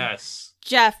from Yes.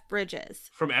 Jeff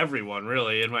Bridges. From everyone,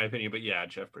 really, in my opinion. But yeah,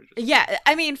 Jeff Bridges. Yeah,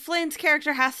 I mean, Flynn's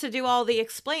character has to do all the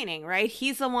explaining, right?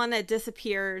 He's the one that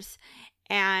disappears,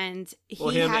 and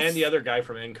him and the other guy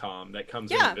from Incom that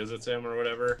comes in and visits him or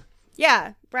whatever.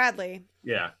 Yeah, Bradley.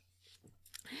 Yeah.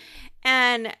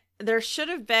 And there should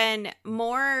have been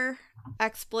more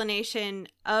explanation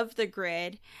of the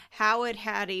grid, how it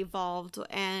had evolved,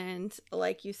 and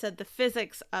like you said, the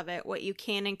physics of it, what you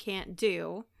can and can't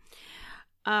do.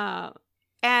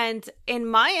 And in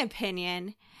my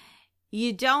opinion,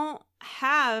 you don't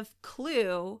have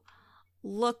Clue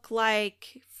look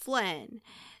like Flynn.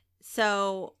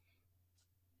 So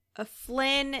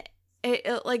Flynn,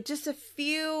 like just a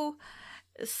few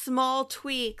small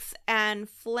tweaks, and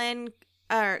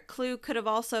Clue could have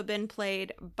also been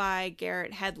played by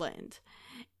Garrett Hedlund.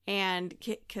 And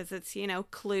because it's,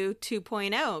 Clue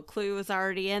 2.0. Clue was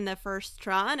already in the first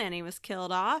Tron and he was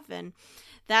killed off, and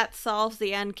that solves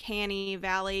the Uncanny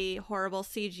Valley horrible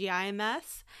CGI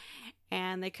mess.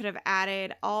 And they could have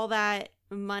added all that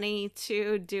money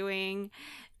to doing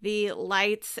the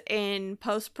lights in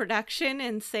post-production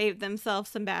and saved themselves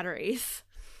some batteries.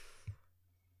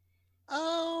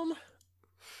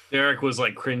 Derek was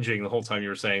like cringing the whole time you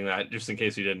were saying that, just in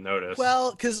case you didn't notice.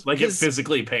 Well, because it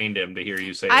physically pained him to hear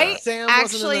you say that. Sam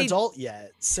wasn't an adult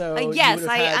yet, so yes,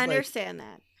 I understand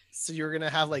that. So you were gonna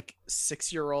have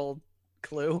 6-year-old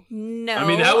Clue? No, I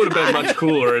mean that would have been much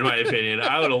cooler in my opinion.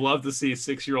 I would have loved to see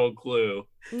 6-year-old Clue.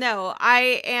 No,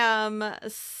 I am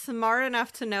smart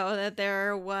enough to know that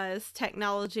there was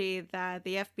technology that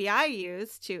the FBI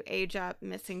used to age up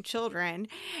missing children,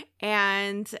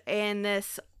 and in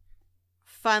this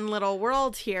fun little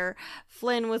world here,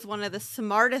 Flynn was one of the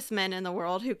smartest men in the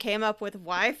world who came up with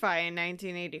Wi-Fi in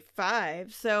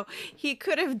 1985, so he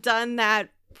could have done that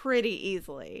pretty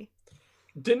easily.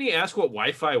 Didn't he ask what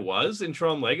Wi-Fi was in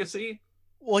Tron Legacy?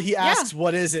 Well, he asks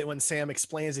what is it when Sam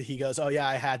explains it. He goes, "Oh yeah,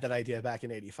 I had that idea back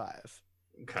in '85."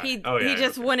 Okay. He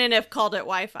just wouldn't have called it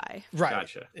Wi-Fi. Right.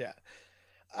 Gotcha. Yeah.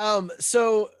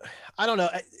 So I don't know.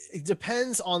 It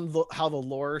depends on how the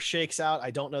lore shakes out.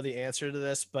 I don't know the answer to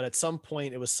this, but at some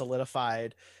point it was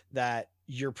solidified that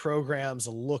your programs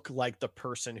look like the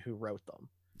person who wrote them,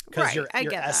 because your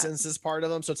essence is part of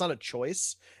them. So it's not a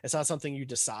choice. It's not something you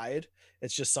decide.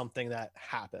 It's just something that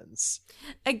happens.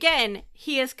 Again,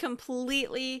 he has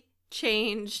completely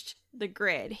changed the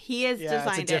grid. He has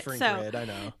designed it's a different grid. I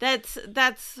know.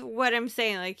 That's what I'm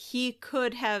saying. Like, he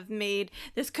could have made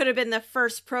this, could have been the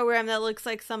first program that looks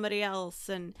like somebody else,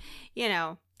 and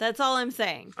that's all I'm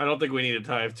saying. I don't think we need to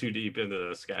dive too deep into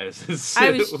this, guys. I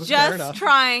was just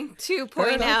trying to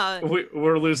point out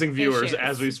we're losing viewers issues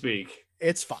as we speak.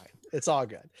 It's fine. It's all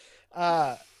good.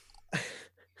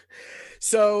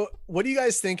 So what do you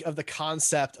guys think of the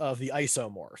concept of the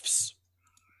isomorphs?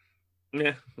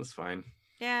 Yeah, that's fine.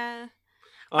 Yeah.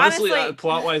 Honestly,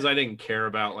 plot-wise, I didn't care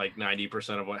about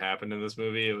 90% of what happened in this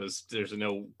movie. There's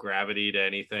no gravity to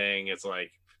anything. It's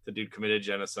like the dude committed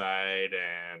genocide,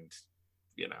 and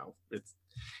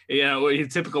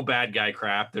it's typical bad guy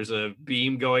crap. There's a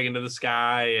beam going into the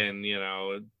sky, and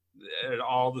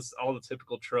all the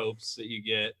typical tropes that you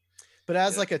get. But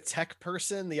as a tech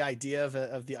person, the idea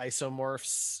of the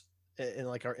isomorphs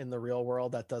in the real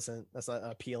world, that's not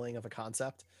appealing of a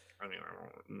concept. I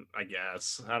mean, I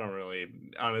guess I don't really,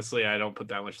 honestly, I don't put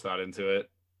that much thought into it.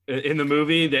 In the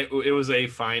movie, it was a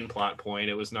fine plot point.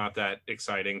 It was not that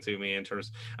exciting to me in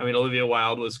terms. I mean, Olivia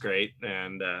Wilde was great,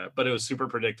 and but it was super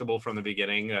predictable from the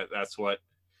beginning. That's what.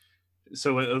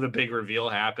 So when the big reveal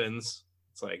happens,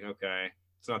 it's like, okay,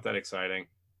 it's not that exciting.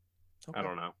 Okay. I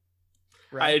don't know.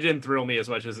 Right. It didn't thrill me as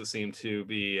much as it seemed to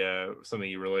be something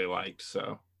you really liked.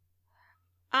 So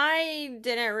I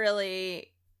didn't really.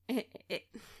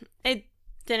 It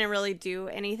didn't really do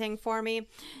anything for me.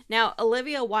 Now,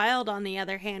 Olivia Wilde, on the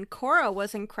other hand, Cora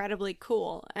was incredibly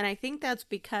cool. And I think that's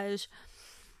because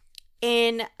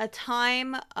in a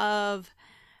time of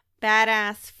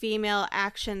badass female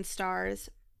action stars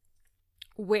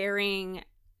wearing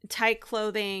tight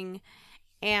clothing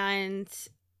and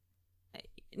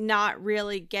not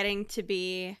really getting to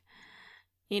be,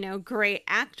 great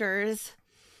actors,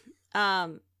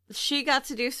 she got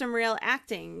to do some real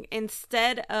acting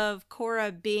instead of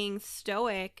Cora being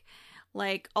stoic,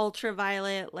 like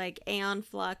Ultraviolet, like Aeon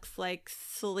Flux, like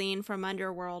Celine from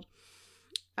Underworld.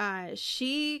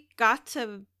 she got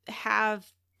to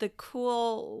have the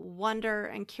cool wonder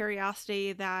and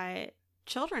curiosity that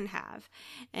children have,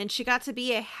 and she got to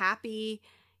be a happy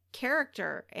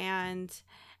character, and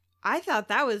I thought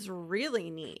that was really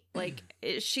neat. Like,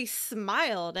 she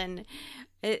smiled, and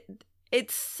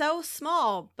it's so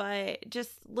small, but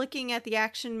just looking at the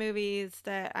action movies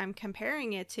that I'm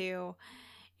comparing it to,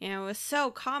 you know, it was so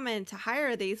common to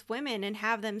hire these women and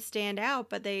have them stand out,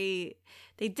 but they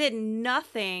did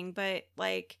nothing but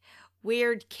like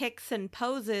weird kicks and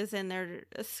poses in their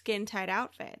skin tight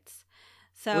outfits.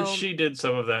 So Which she did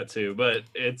some of that too, but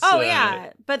it's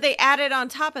yeah, but they added on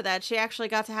top of that, she actually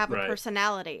got to have a Right.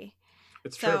 personality.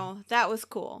 it's So true. that was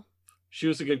cool. She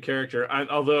was a good character,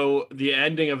 although the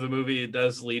ending of the movie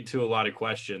does lead to a lot of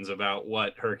questions about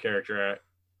what her character,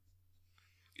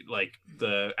 like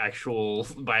the actual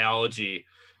biology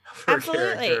of her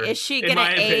Absolutely. character. Is she in gonna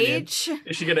my opinion. age?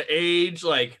 Is she gonna age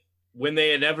like when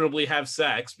they inevitably have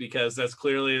sex, because that's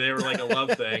clearly they were like a love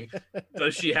thing?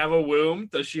 Does she have a womb?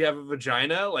 Does she have a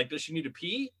vagina? Like, does she need to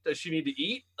pee? Does she need to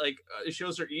eat? Like, it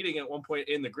shows her eating at one point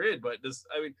in the grid, but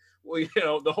well, you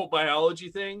know, the whole biology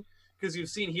thing, because you've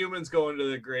seen humans go into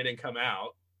the grid and come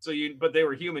out. But they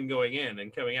were human going in,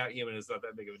 and coming out human is not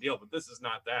that big of a deal. But this is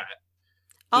not that.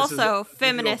 This is Also, a digital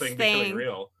feminist thing becoming thing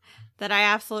real. that I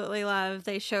absolutely love.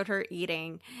 They showed her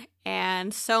eating,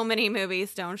 and so many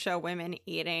movies don't show women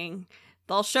eating.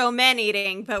 They'll show men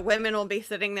eating, but women will be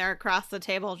sitting there across the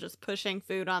table just pushing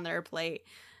food on their plate.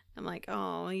 I'm like,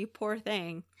 oh, you poor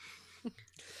thing.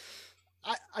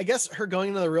 I guess her going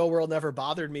into the real world never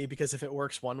bothered me, because if it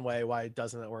works one way, why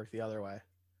doesn't it work the other way?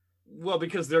 Well,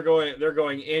 because they're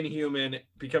going in human,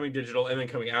 becoming digital, and then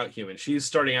coming out human. She's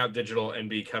starting out digital and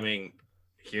becoming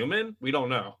human. We don't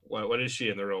know what is she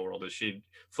in the real world. Is she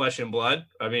flesh and blood?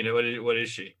 I mean, what is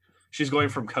she? She's going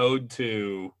from code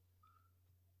to,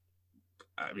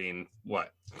 I mean,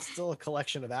 what? It's still a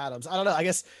collection of atoms. I don't know. I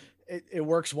guess it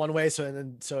works one way, so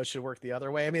it should work the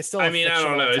other way. I mean, it's still I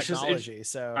don't know. It's technology.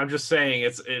 So I'm just saying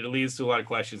it leads to a lot of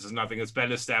questions. It's nothing that's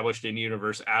been established in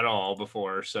universe at all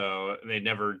before. So they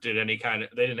never did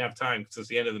they didn't have time, because it's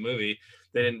the end of the movie.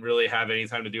 They didn't really have any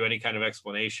time to do any kind of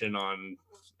explanation on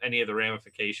any of the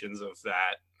ramifications of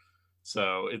that.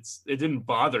 So it didn't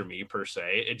bother me per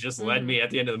se. It just led me at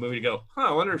the end of the movie to go,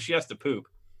 I wonder if she has to poop.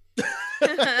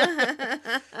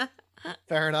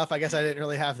 fair enough. I guess I didn't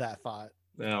really have that thought.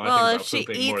 No, Well, I if she think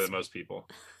about pooping more eats- than most people.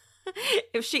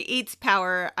 If she eats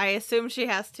power, I assume she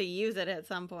has to use it at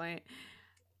some point.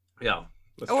 Yeah.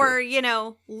 That's Or, true. you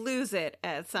know, lose it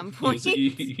at some point.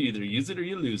 You either use it or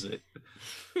you lose it.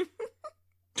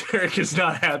 Derek is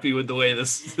not happy with the way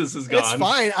this has gone. It's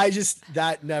fine.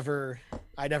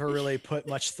 I never really put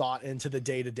much thought into the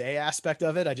day-to-day aspect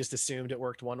of it. I just assumed it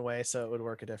worked one way, so it would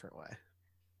work a different way.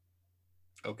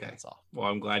 Okay. That's all. Well,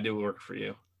 I'm glad it worked for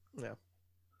you. Yeah.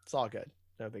 It's all good.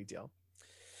 No big deal.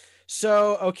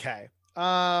 So, okay.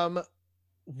 What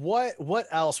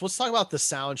else? Let's talk about the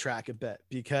soundtrack a bit,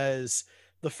 because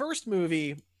the first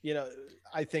movie, you know,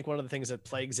 I think one of the things that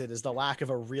plagues it is the lack of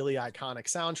a really iconic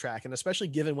soundtrack. And especially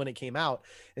given when it came out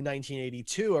in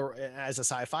 1982, or as a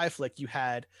sci-fi flick, you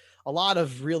had a lot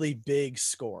of really big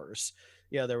scores.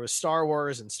 You know, there was Star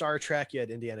Wars and Star Trek. You had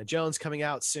Indiana Jones coming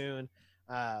out soon.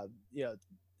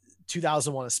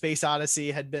 2001: A Space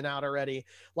Odyssey had been out already.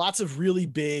 Lots of really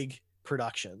big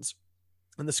productions.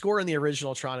 And the score in the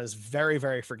original Tron is very,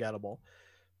 very forgettable.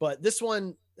 But this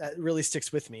one really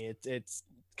sticks with me. It's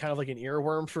kind of like an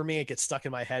earworm for me. It gets stuck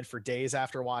in my head for days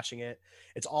after watching it.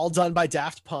 It's all done by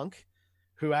Daft Punk,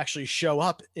 who actually show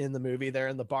up in the movie. They're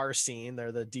in the bar scene.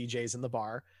 They're the DJs in the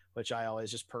bar, which I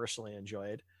always just personally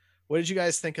enjoyed. What did you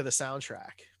guys think of the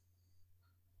soundtrack?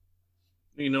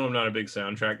 You know, I'm not a big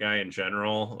soundtrack guy in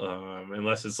general,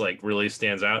 unless it's like really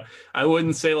stands out. I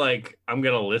wouldn't say like I'm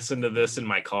going to listen to this in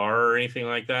my car or anything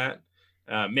like that.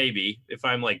 Maybe if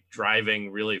I'm like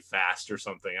driving really fast or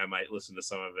something, I might listen to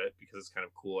some of it because it's kind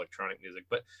of cool electronic music,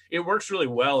 but it works really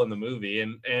well in the movie.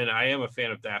 And I am a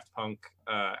fan of Daft Punk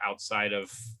outside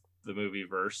of the movie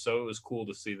verse. So it was cool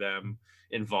to see them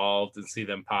involved and see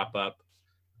them pop up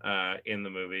in the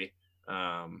movie.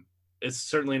 It's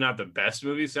certainly not the best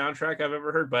movie soundtrack I've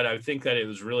ever heard, but I think that it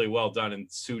was really well done and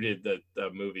suited the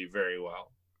movie very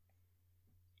well.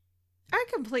 I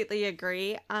completely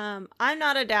agree. I'm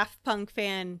not a Daft Punk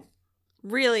fan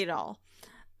really at all,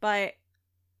 but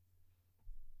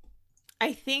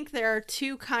I think there are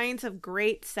two kinds of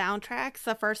great soundtracks.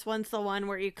 The first one's the one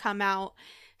where you come out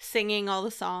singing all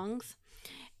the songs.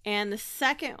 And the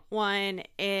second one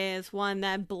is one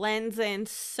that blends in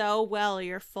so well,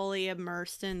 you're fully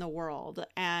immersed in the world.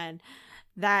 And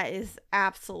that is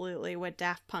absolutely what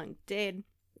Daft Punk did.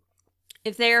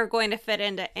 if they are going to fit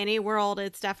into any world,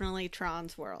 it's definitely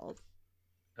Tron's world.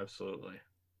 Absolutely.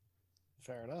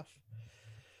 Fair enough.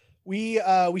 We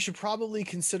should probably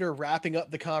consider wrapping up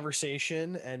the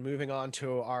conversation and moving on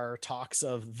to our talks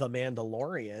of The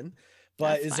Mandalorian.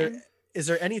 But That's is fine.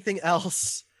 there anything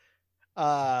else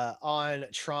on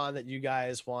Tron that you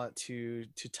guys want to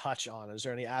touch on? Is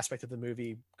there any aspect of the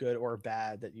movie, good or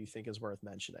bad, that you think is worth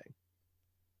mentioning?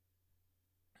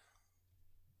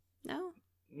 No.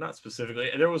 Not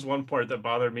specifically. There was one part that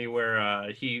bothered me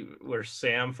where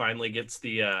Sam finally gets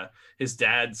the his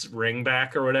dad's ring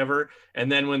back or whatever, and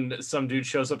then when some dude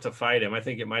shows up to fight him, I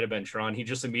think it might have been Tron, he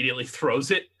just immediately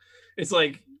throws it. It's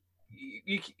like,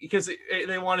 because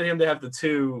they wanted him to have the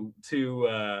two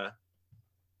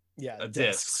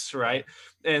discs, right?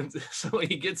 And so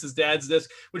he gets his dad's disc,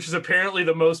 which is apparently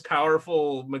the most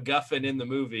powerful MacGuffin in the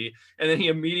movie, and then he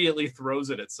immediately throws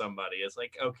it at somebody. It's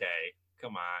like, okay,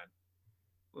 come on.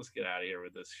 Let's get out of here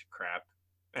with this crap.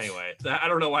 Anyway, I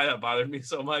don't know why that bothered me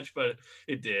so much, but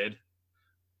it did.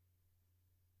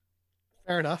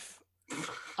 Fair enough.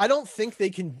 I don't think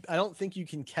you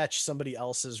can catch somebody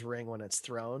else's ring when it's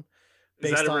thrown.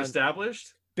 Is that ever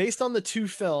established? Based on the two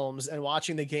films and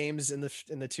watching the games in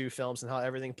the two films and how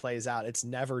everything plays out, it's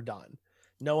never done.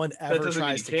 No one ever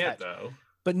tries to catch. Though.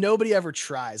 But nobody ever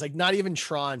tries. Like, not even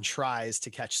Tron tries to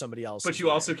catch somebody else. But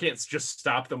you also can't just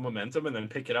stop the momentum and then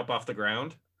pick it up off the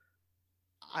ground?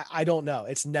 I don't know.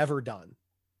 It's never done.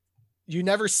 You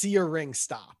never see a ring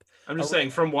stop. I'm just saying,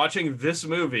 from watching this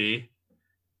movie,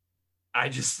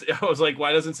 I was like,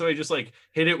 why doesn't somebody just like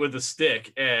hit it with a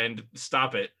stick and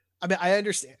stop it? I mean, I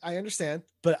understand,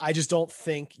 but I just don't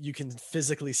think you can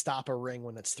physically stop a ring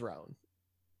when it's thrown.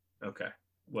 Okay.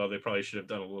 Well, they probably should have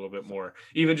done a little bit more.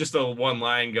 Even just a one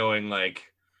line going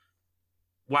like,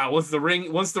 wow, once the ring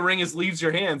leaves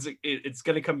your hands, it's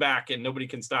going to come back and nobody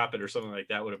can stop it, or something like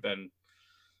that would have been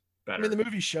better. I mean, the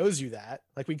movie shows you that.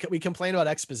 Like, we complain about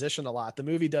exposition a lot. The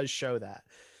movie does show that.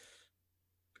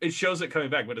 It shows it coming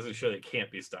back, but doesn't show that it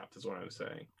can't be stopped, is what I'm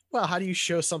saying. Well, how do you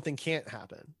show something can't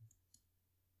happen?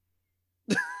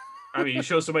 I mean, you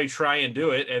show somebody try and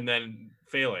do it and then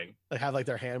failing. Like, have like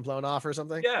their hand blown off or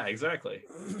something? Yeah, exactly.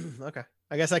 Okay.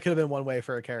 I guess that could have been one way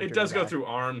for a character. It does go through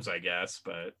arms, I guess,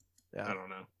 but yeah. I don't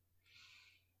know.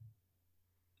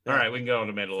 Yeah. All right, we can go on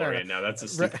to Mandalorian now. That's a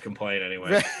stupid complaint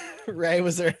anyway. Ray,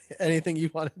 was there anything you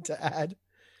wanted to add?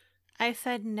 I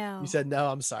said no. You said no.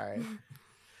 I'm sorry.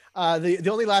 The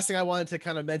only last thing I wanted to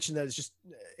kind of mention that is just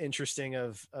interesting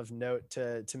of note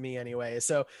to me anyway.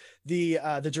 So the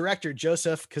director,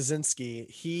 Joseph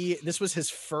Kosinski, this was his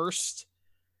first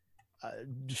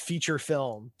feature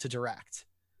film to direct.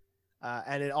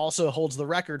 And it also holds the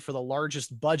record for the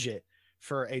largest budget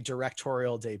for a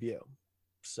directorial debut.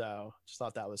 So just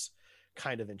thought that was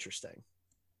kind of interesting.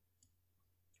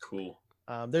 Cool.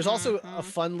 There's also a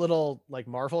fun little like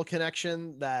Marvel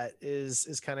connection that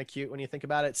is kind of cute when you think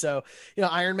about it. So,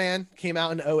 Iron Man came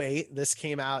out in 2008. This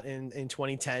came out in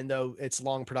 2010, though its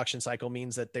long production cycle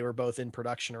means that they were both in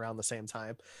production around the same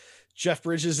time. Jeff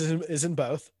Bridges is in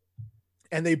both.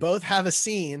 And they both have a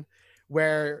scene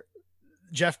where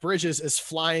Jeff Bridges is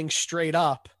flying straight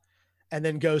up and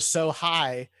then goes so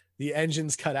high, the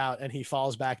engines cut out and he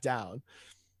falls back down.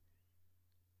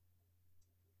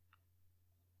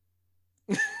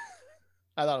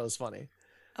 I thought it was funny.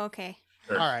 Okay.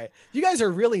 Sure. All right. You guys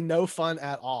are really no fun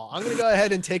at all. I'm going to go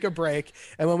ahead and take a break.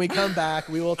 And when we come back,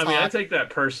 we will talk. I take that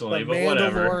personally, but Mandalorian.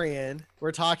 Whatever.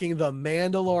 We're talking The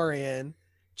Mandalorian,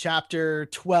 Chapter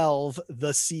 12,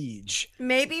 The Siege.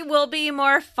 Maybe we'll be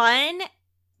more fun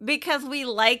because we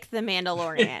like The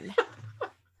Mandalorian.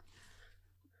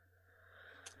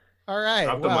 All right.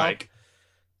 Drop the mic.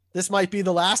 This might be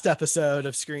the last episode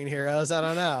of Screen Heroes. I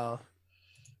don't know.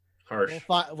 Harsh.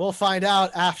 We'll find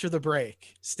out after the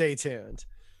break. Stay tuned.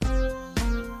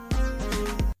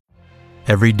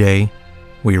 Every day,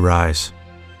 we rise,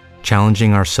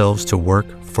 challenging ourselves to work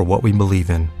for what we believe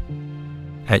in.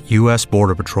 At U.S.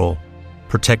 Border Patrol,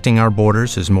 protecting our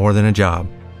borders is more than a job.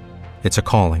 It's a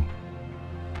calling.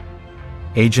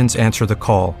 Agents answer the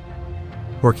call,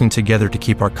 working together to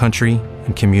keep our country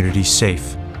and communities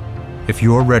safe. If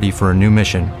you're ready for a new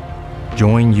mission,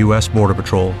 join U.S. Border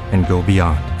Patrol and go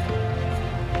beyond.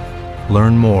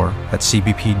 Learn more at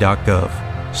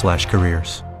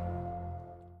cbp.gov/careers.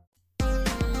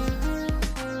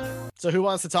 So who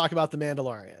wants to talk about The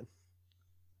Mandalorian?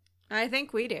 I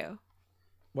think we do.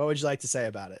 What would you like to say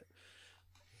about it?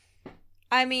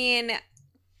 I mean,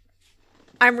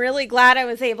 I'm really glad I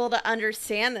was able to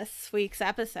understand this week's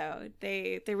episode.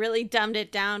 They really dumbed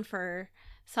it down for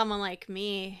someone like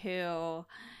me who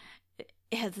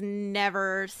has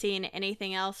never seen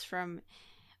anything else from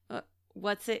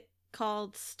what's it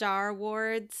called? Star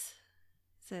Wars?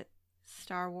 Is it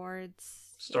Star Wars?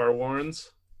 Star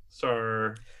Wars.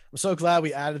 Star. I'm so glad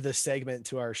we added this segment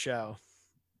to our show.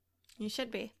 You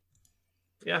should be.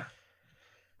 Yeah.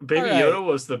 Baby All right. Yoda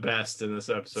was the best in this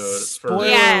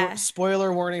episode.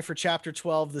 Spoiler warning for Chapter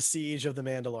 12, The Siege of the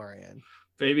Mandalorian.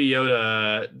 Baby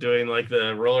Yoda doing like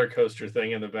the roller coaster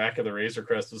thing in the back of the Razor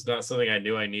Crest was not something I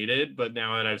knew I needed, but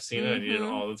now that I've seen it, I need it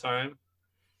all the time.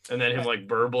 And then him like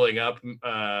burbling up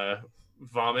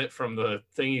vomit from the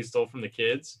thing he stole from the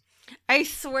kids. I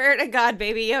swear to God,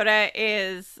 Baby Yoda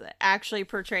is actually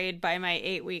portrayed by my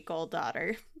 8-week-old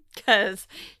daughter, because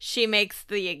she makes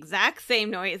the exact same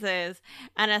noises,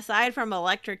 and aside from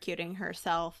electrocuting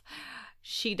herself,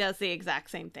 she does the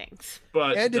exact same things.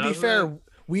 And to be fair,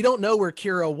 we don't know where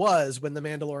Kira was when The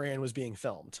Mandalorian was being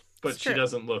filmed. But she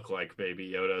doesn't look like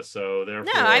Baby Yoda, so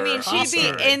therefore... No, I mean, she'd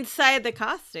be inside the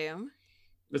costume.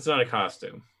 It's not a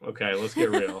costume. Okay, let's get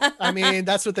real. I mean,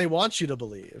 that's what they want you to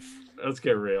believe. Let's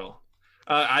get real.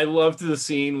 I loved the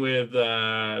scene with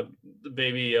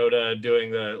Baby Yoda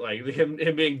doing the like him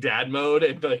being dad mode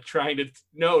and like trying to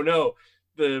no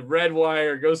the red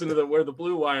wire goes into where the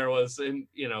blue wire was, and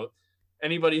you know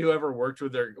anybody who ever worked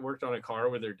on a car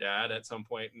with their dad at some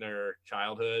point in their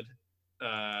childhood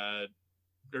or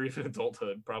even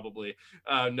adulthood probably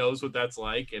knows what that's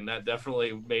like, and that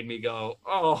definitely made me go,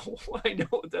 oh, I know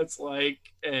what that's like,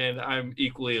 and I'm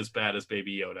equally as bad as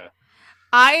Baby Yoda.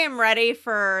 I am ready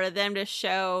for them to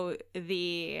show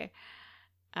the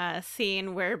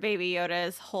scene where Baby Yoda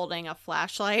is holding a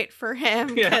flashlight for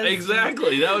him. Yeah,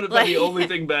 exactly. That would have been the only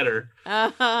thing better.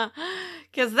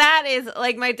 Because that is,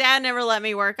 like, my dad never let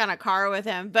me work on a car with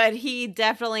him, but he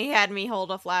definitely had me hold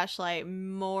a flashlight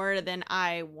more than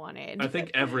I wanted. I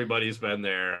think everybody's been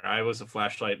there. I was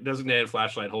a designated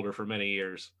flashlight holder for many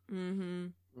years. Mm-hmm.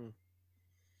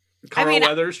 Carl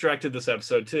Weathers directed this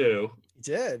episode, too. He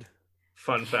did.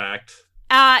 Fun fact.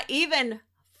 Even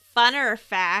funner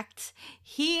fact,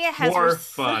 he has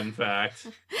fun fact.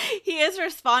 He has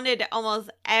responded to almost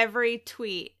every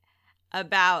tweet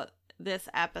about this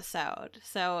episode.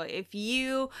 So if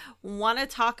you want to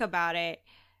talk about it,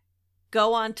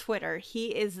 go on Twitter. He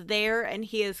is there and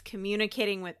he is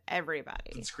communicating with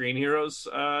everybody. Did Screen Heroes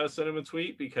send him a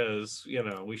tweet? Because, you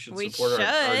know, we should support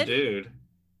our dude.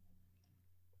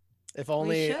 If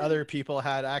only other people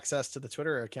had access to the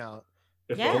Twitter account.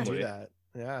 If only. Do that.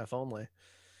 Yeah, if only.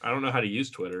 I don't know how to use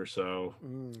Twitter, so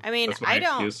I mean, I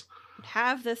don't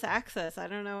have this access. I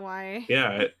don't know why.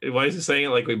 Yeah, why is he saying it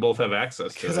like we both have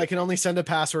access to it? Because I can only send a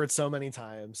password so many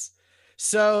times.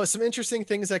 So some interesting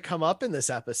things that come up in this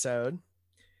episode.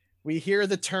 We hear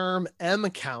the term M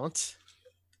count,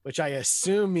 which I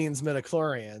assume means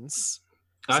midichlorians.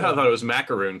 I thought it was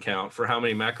macaroon count for how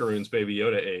many macaroons Baby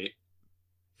Yoda ate.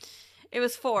 It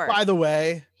was 4. By the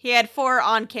way, he had 4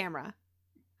 on camera.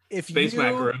 Space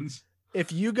macaroons.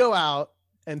 If you go out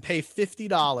and pay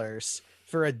 $50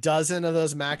 for a dozen of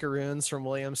those macaroons from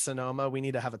Williams Sonoma, we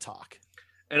need to have a talk.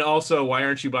 And also, why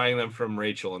aren't you buying them from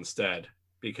Rachel instead?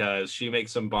 Because she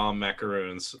makes some bomb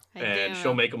macaroons and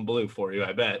she'll make them blue for you,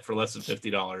 I bet, for less than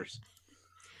 $50.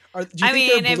 Do you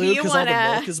think they're blue because all the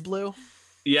milk is blue?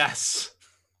 Yes.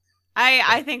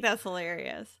 I think that's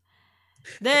hilarious.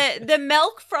 The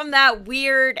milk from that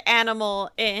weird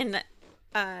animal in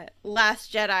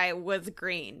Last Jedi was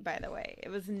green, by the way. It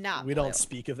was not We blue. don't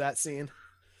speak of that scene.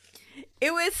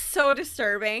 It was so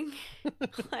disturbing.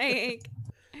 Like,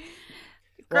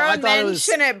 grown men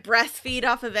shouldn't breastfeed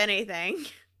off of anything.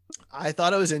 I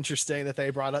thought it was interesting that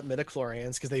they brought up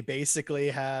midichlorians because they basically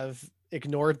have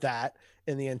ignored that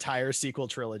in the entire sequel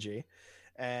trilogy.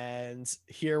 And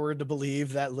here we're to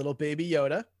believe that little Baby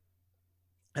Yoda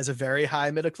has a very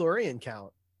high midichlorian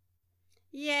count.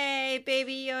 Yay,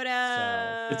 Baby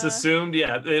Yoda. So it's assumed,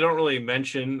 yeah, they don't really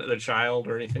mention the child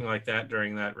or anything like that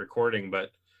during that recording,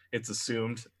 but it's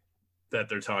assumed that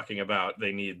they're talking about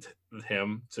they need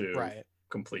him to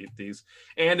complete these.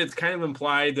 And it's kind of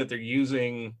implied that they're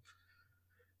using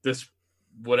this,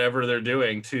 whatever they're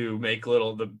doing, to make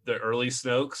the early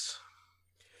Snokes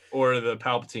or the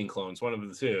Palpatine clones, one of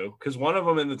the two. Because one of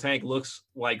them in the tank looks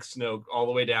like Snoke all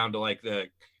the way down to like the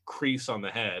crease on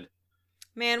the head.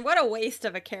 Man, what a waste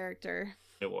of a character.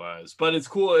 It was. But it's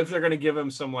cool if they're going to give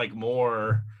him some like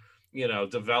more, you know,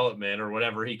 development or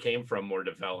whatever he came from, more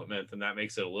development, then that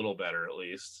makes it a little better at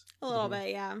least. A little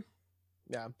bit, yeah.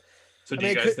 Yeah. So do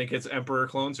you guys think it's Emperor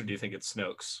clones or do you think it's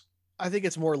Snokes? I think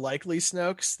it's more likely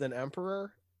Snokes than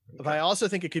Emperor. Okay. But I also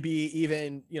think it could be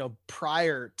even, you know,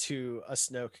 prior to a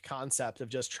Snoke concept of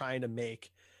just trying to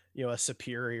make, you know, a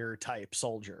superior type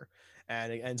soldier.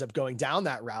 and it ends up going down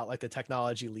that route. Like the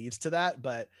technology leads to that,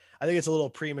 but I think it's a little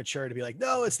premature to be like,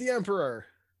 no, it's the Emperor.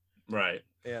 Right.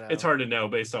 You know? It's hard to know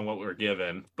based on what we're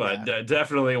given, but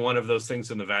definitely one of those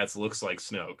things in the vats looks like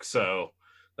Snoke. So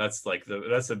that's like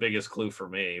that's the biggest clue for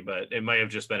me, but it might have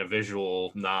just been a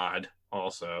visual nod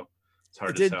also. It's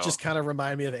hard to tell. Just kind of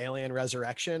remind me of Alien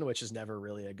Resurrection, which is never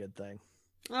really a good thing.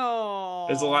 Oh,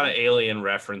 there's a lot of alien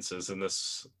references in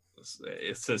this.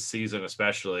 It's this season,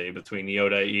 especially between baby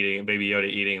Yoda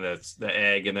eating the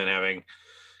egg, and then having,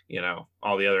 you know,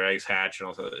 all the other eggs hatch, and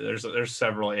also there's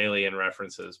several alien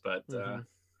references. But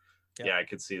yeah, I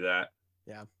could see that.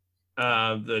 Yeah.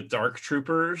 The Dark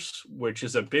Troopers, which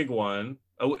is a big one.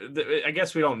 I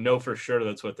guess we don't know for sure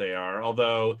that's what they are.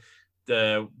 Although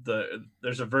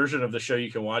there's a version of the show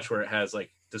you can watch where it has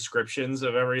like descriptions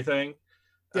of everything.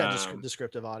 Yeah,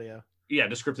 descriptive audio. Yeah,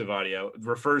 descriptive audio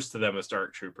refers to them as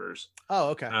Dark Troopers. Oh,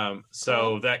 okay.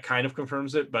 So that kind of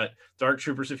confirms it. But Dark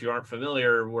Troopers, if you aren't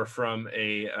familiar, were from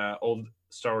a old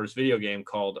Star Wars video game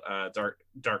called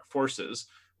Dark Forces,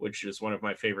 which is one of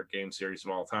my favorite game series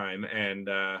of all time, and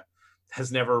has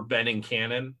never been in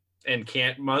canon, and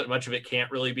much of it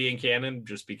can't really be in canon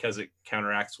just because it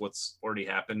counteracts what's already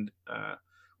happened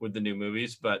with the new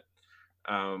movies. But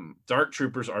Dark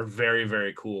Troopers are very,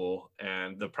 very cool,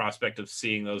 and the prospect of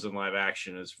seeing those in live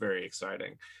action is very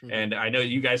exciting. Mm-hmm. And I know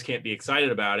you guys can't be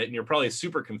excited about it, and you're probably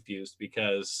super confused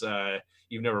because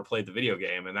you've never played the video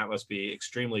game, and that must be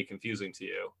extremely confusing to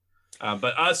you.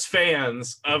 But us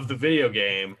fans of the video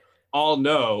game all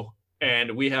know,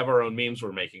 and we have our own memes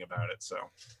we're making about it. So,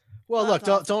 well, look,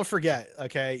 don't forget,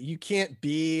 okay, you can't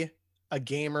be a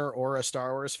gamer or a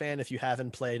Star Wars fan if you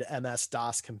haven't played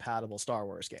MS-DOS compatible Star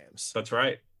Wars games. That's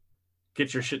right.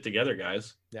 Get your shit together,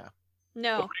 guys. Yeah.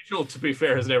 No. Well, Rachel, to be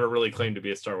fair, has never really claimed to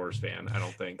be a Star Wars fan, I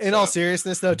don't think. In all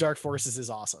seriousness, though, Dark Forces is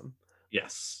awesome.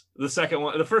 Yes.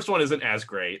 The first one isn't as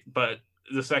great, but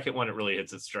the second one, it really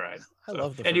hits its stride. I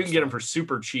love the and you can get them for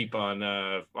super cheap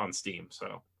on Steam.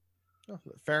 So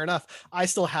fair enough. I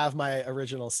still have my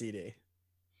original CD.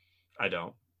 I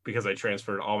don't, because I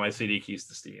transferred all my CD keys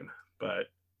to Steam. But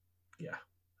yeah,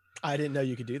 I didn't know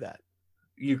you could do that.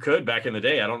 You could back in the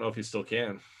day. I don't know if you still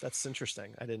can. That's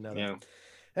interesting. I didn't know that.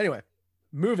 Anyway,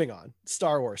 moving on.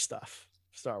 Star Wars stuff.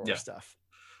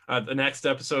 The next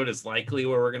episode is likely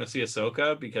where we're going to see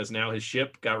Ahsoka, because now his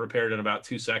ship got repaired in about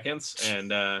 2 seconds. And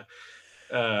the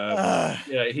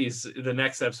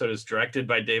next episode is directed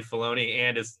by Dave Filoni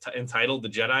and is entitled The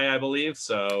Jedi, I believe.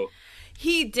 So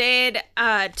he did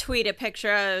tweet a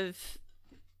picture of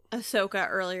Ahsoka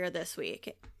earlier this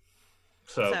week.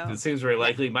 So it seems very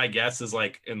likely. My guess is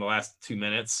like in the last 2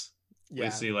 minutes, we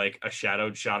see like a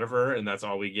shadowed shot of her, and that's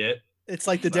all we get. It's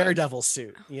like the Daredevil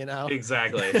suit, you know?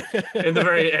 Exactly. In the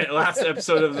very last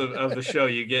episode of the show,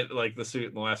 you get like the suit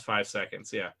in the last 5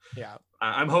 seconds. Yeah. Yeah.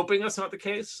 I'm hoping that's not the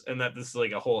case, and that this is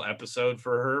like a whole episode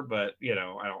for her. But you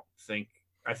know,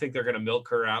 I think they're going to milk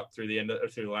her out through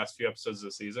the last few episodes of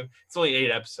the season. It's only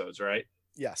 8 episodes, right?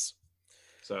 Yes.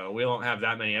 So we don't have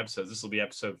that many episodes. This will be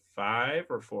episode 5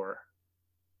 or 4.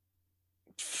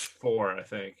 4, I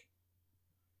think.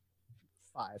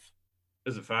 5.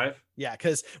 Is it 5? Yeah,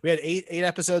 because we had eight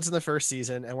episodes in the first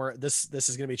season, and this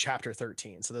is going to be chapter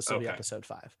 13. So this will be episode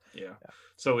 5. Yeah.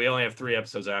 So we only have 3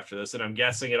 episodes after this, and I'm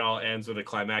guessing it all ends with a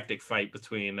climactic fight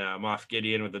between Moff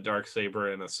Gideon with the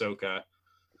Darksaber and Ahsoka.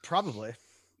 Probably.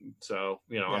 So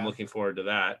I'm looking forward to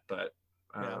that, but.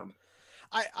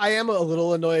 I am a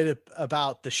little annoyed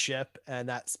about the ship, and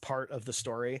that's part of the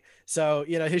story. So,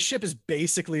 his ship is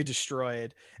basically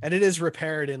destroyed, and it is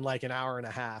repaired in like an hour and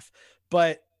a half.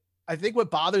 But I think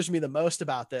what bothers me the most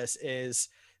about this is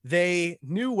they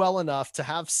knew well enough to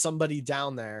have somebody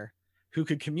down there who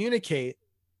could communicate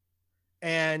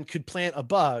and could plant a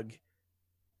bug,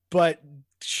 but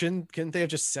couldn't they have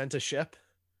just sent a ship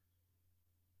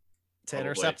to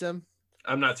intercept him?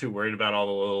 I'm not too worried about all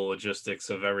the little logistics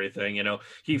of everything.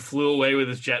 He flew away with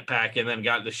his jetpack and then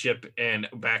got the ship and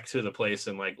back to the place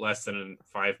in like less than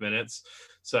 5 minutes.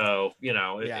 So,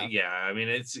 I mean,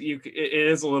 it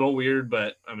is a little weird,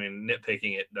 but I mean,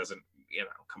 nitpicking it doesn't,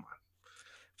 come on.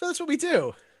 So that's what we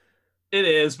do. It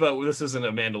is, but this isn't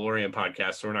a Mandalorian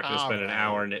podcast, so we're not going to spend an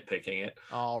hour nitpicking it.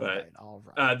 All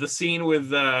right. The scene with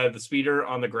the speeder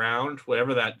on the ground,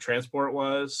 whatever that transport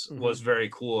was very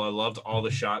cool. I loved all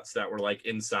the shots that were like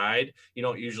inside. You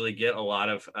don't usually get a lot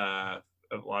of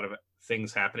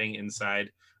things happening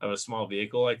inside of a small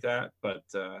vehicle like that, but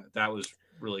that was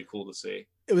really cool to see.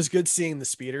 It was good seeing the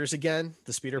speeders again,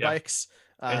 the speeder bikes,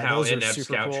 and how inept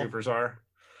scout troopers are.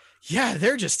 Yeah,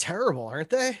 they're just terrible, aren't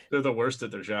they? They're the worst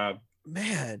at their job.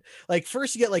 Man, like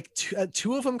first you get like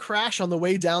two of them crash on the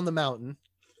way down the mountain,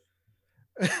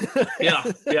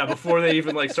 Yeah. Before they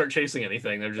even like start chasing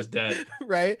anything, they're just dead.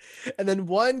 Right. And then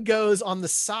one goes on the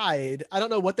side. I don't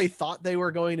know what they thought they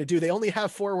were going to do. They only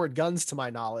have forward guns to my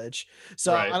knowledge.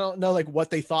 So Right. I don't know like what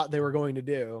they thought they were going to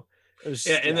do. It was,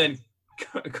 And then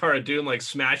Cara Dune like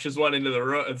smashes one into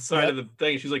the side of the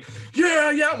thing. She's like,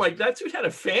 yeah. I'm like, that dude had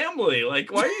a family.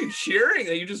 Like, why are you cheering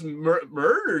that you just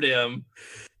murdered him?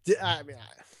 I mean,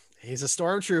 he's a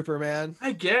stormtrooper, man.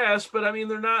 I guess, but I mean,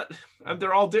 they're not.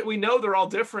 They're all. We know they're all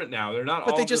different now. They're not.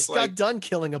 But all they just got like, done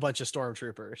killing a bunch of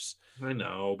stormtroopers. I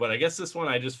know, but I guess this one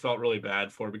I just felt really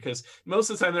bad for because most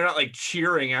of the time they're not like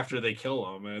cheering after they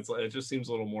kill them, and it just seems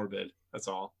a little morbid. That's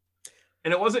all.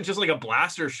 And it wasn't just like a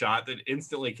blaster shot that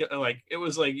instantly like it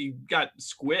was like you got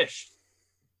squished.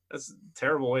 That's a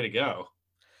terrible way to go.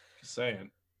 Just saying.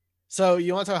 So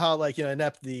you want to talk how like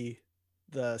inept the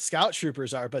scout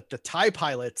troopers are, but the TIE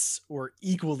pilots were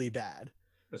equally bad.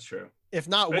 That's true. If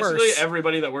not Basically, worse.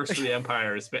 everybody that works for the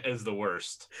Empire is the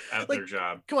worst at their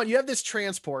job. Come on, you have this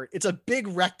transport. It's a big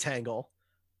rectangle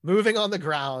moving on the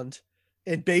ground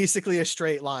in basically a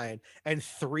straight line, and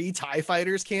 3 TIE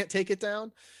fighters can't take it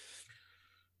down.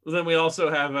 Well, then we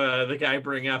also have the guy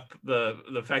bring up the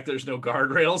fact that there's no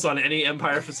guardrails on any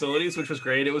Empire facilities, which was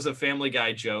great. It was a Family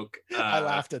Guy joke. I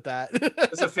laughed at that.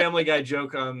 It's a Family Guy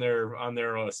joke on their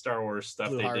Star Wars stuff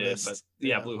Blue they Harvest. did, but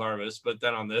yeah, Blue Harvest. But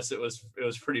then on this, it was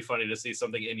pretty funny to see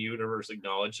something in universe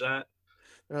acknowledge that.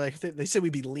 They're like, they said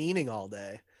we'd be leaning all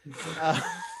day.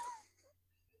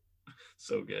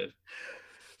 So good.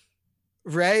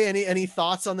 Ray, any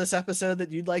thoughts on this episode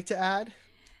that you'd like to add?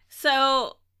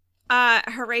 So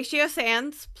Horatio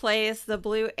Sands plays the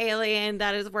blue alien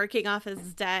that is working off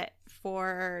his debt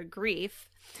for grief.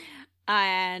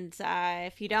 And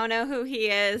if you don't know who he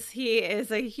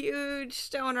is a huge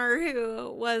stoner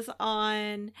who was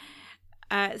on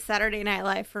Saturday Night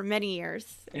Live for many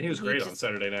years. And he was great on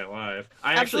Saturday Night Live.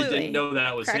 I actually didn't know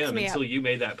that was him until you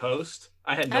made that post.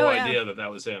 I had no idea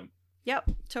that was him. Yep,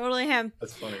 totally him.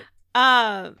 That's funny.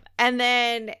 And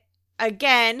then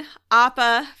again,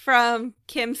 Appa from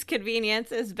Kim's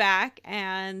Convenience is back,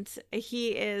 and he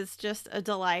is just a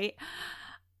delight.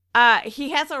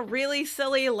 He has a really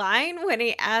silly line when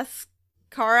he asks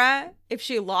Cara if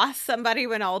she lost somebody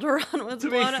when Alderaan was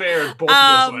blown up. To be fair, both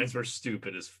of those lines were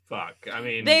stupid as fuck. I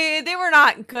mean, they were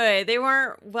not good. They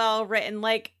weren't well written.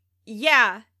 Like,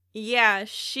 yeah,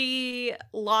 she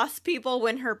lost people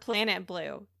when her planet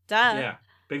blew. Duh. Yeah,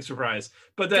 big surprise.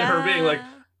 But then her being like,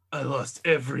 I lost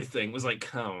everything was like,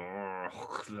 oh,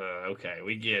 okay,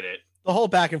 we get it. The whole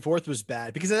back and forth was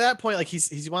bad because at that point, like he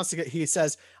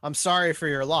says, "I'm sorry for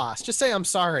your loss." Just say "I'm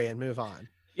sorry" and move on.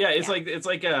 Yeah, it's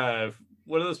like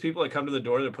one of those people that come to the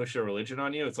door that push their religion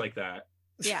on you. It's like that.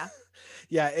 Yeah.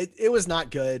 Yeah, it was not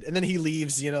good. And then he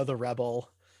leaves, the rebel.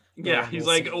 Yeah, he's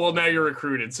like, well, now you're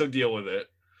recruited, so deal with it.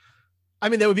 I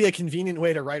mean, that would be a convenient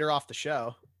way to write her off the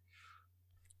show.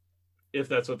 If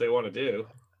that's what they want to do.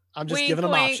 I'm just giving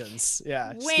them options.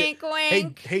 Yeah. Wink,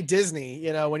 wink. Hey,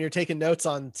 Disney, when you're taking notes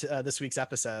on this week's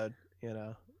episode,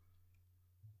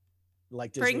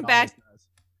 like Disney bring back does.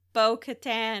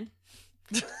 Bo-Katan.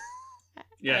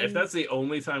 Yeah, if that's the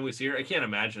only time we see her, I can't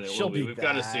imagine it will be. We've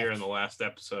got to see her in the last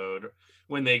episode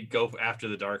when they go after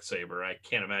the Darksaber. I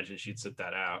can't imagine she'd sit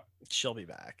that out. She'll be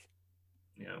back.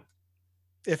 Yeah.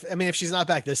 If she's not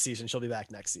back this season, she'll be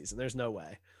back next season. There's no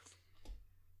way.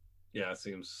 Yeah, it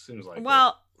seems like.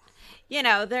 Well,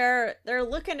 they're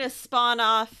looking to spin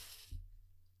off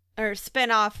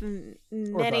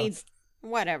many,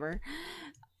 whatever.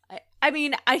 I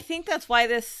mean, I think that's why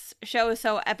this show is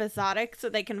so episodic, so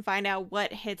they can find out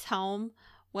what hits home,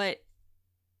 what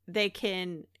they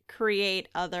can create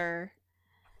other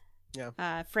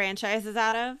franchises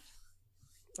out of.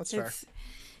 That's fair.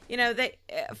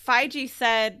 Feige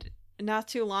said not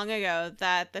too long ago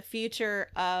that the future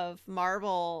of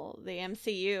Marvel, the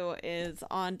MCU, is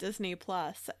on Disney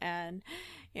Plus, and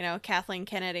Kathleen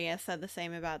Kennedy has said the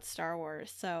same about Star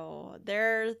Wars. So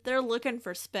they're looking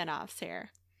for spin-offs here.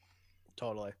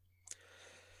 Totally.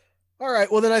 All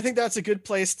right. Well, then I think that's a good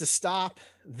place to stop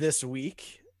this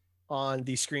week on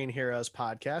the Screen Heroes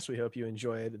podcast. We hope you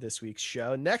enjoyed this week's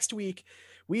show. Next week,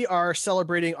 we are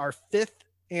celebrating our 5th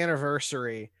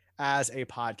anniversary as a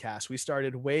podcast. We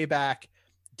started way back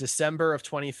December of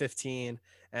 2015,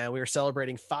 and we are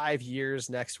celebrating 5 years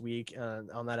next week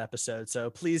on that episode. So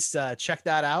please check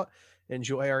that out.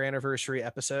 Enjoy our anniversary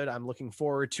episode. I'm looking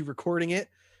forward to recording it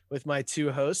with my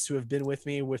 2 hosts who have been with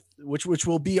me which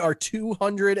will be our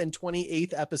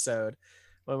 228th episode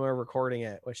when we're recording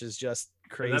it, which is just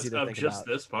crazy to think just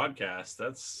about. This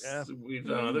podcast. We've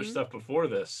done other stuff before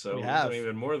this, so we've done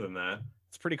even more than that.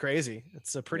 It's pretty crazy.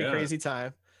 It's a pretty crazy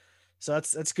time. So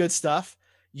that's good stuff.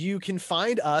 You can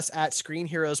find us at Screen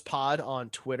Heroes Pod on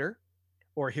Twitter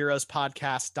or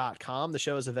heroespodcast.com. The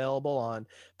show is available on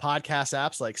podcast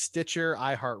apps like Stitcher,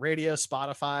 iHeartRadio,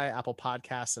 Spotify, Apple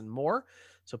Podcasts, and more.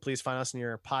 So please find us in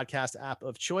your podcast app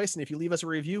of choice. And if you leave us a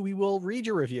review, we will read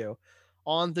your review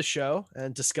on the show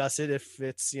and discuss it if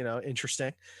it's,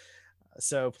 interesting.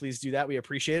 So please do that. We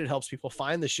appreciate it. It helps people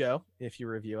find the show if you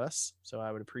review us. So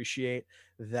I would appreciate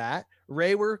that.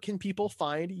 Ray, where can people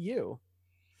find you?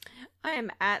 I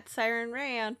am at Siren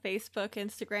Ray on Facebook,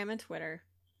 Instagram, and Twitter.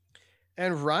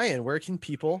 And Ryan, where can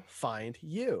people find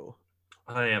you?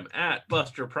 I am at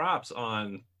Buster Props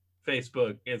on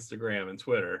Facebook, Instagram, and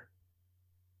Twitter.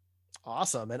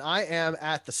 Awesome. And I am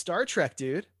at the Star Trek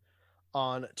Dude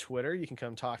on Twitter. You can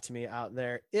come talk to me out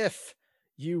there if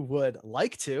you would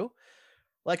like to.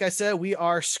 Like I said, we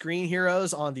are Screen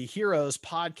Heroes on the Heroes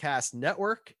Podcast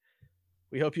Network.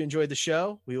 We hope you enjoyed the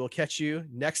show. We will catch you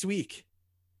next week.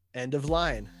 End of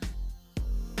line.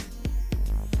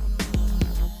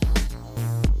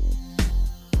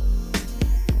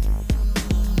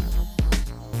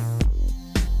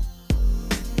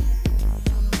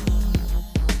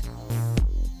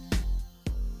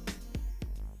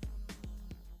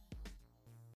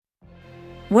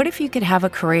 What if you could have a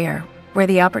career where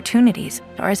the opportunities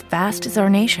are as vast as our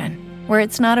nation, where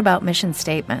it's not about mission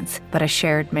statements, but a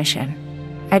shared mission?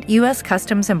 At U.S.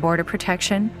 Customs and Border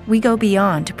Protection, we go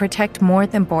beyond to protect more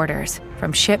than borders.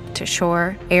 From ship to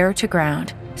shore, air to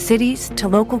ground, cities to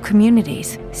local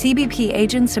communities, CBP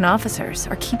agents and officers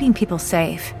are keeping people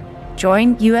safe.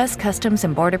 Join U.S. Customs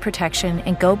and Border Protection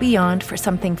and go beyond for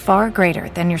something far greater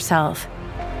than yourself.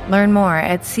 Learn more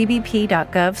at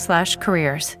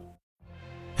cbp.gov/careers.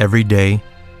 Every day,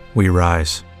 we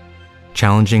rise,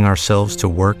 challenging ourselves to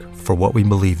work for what we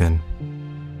believe in.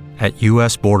 At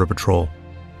U.S. Border Patrol,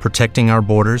 protecting our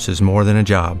borders is more than a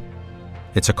job.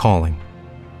 It's a calling.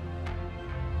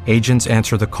 Agents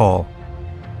answer the call,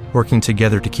 working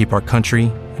together to keep our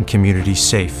country and communities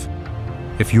safe.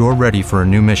 If you are ready for a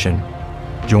new mission,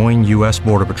 join U.S.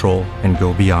 Border Patrol and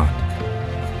go beyond.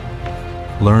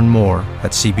 Learn more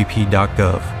at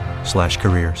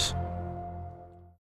cbp.gov/careers.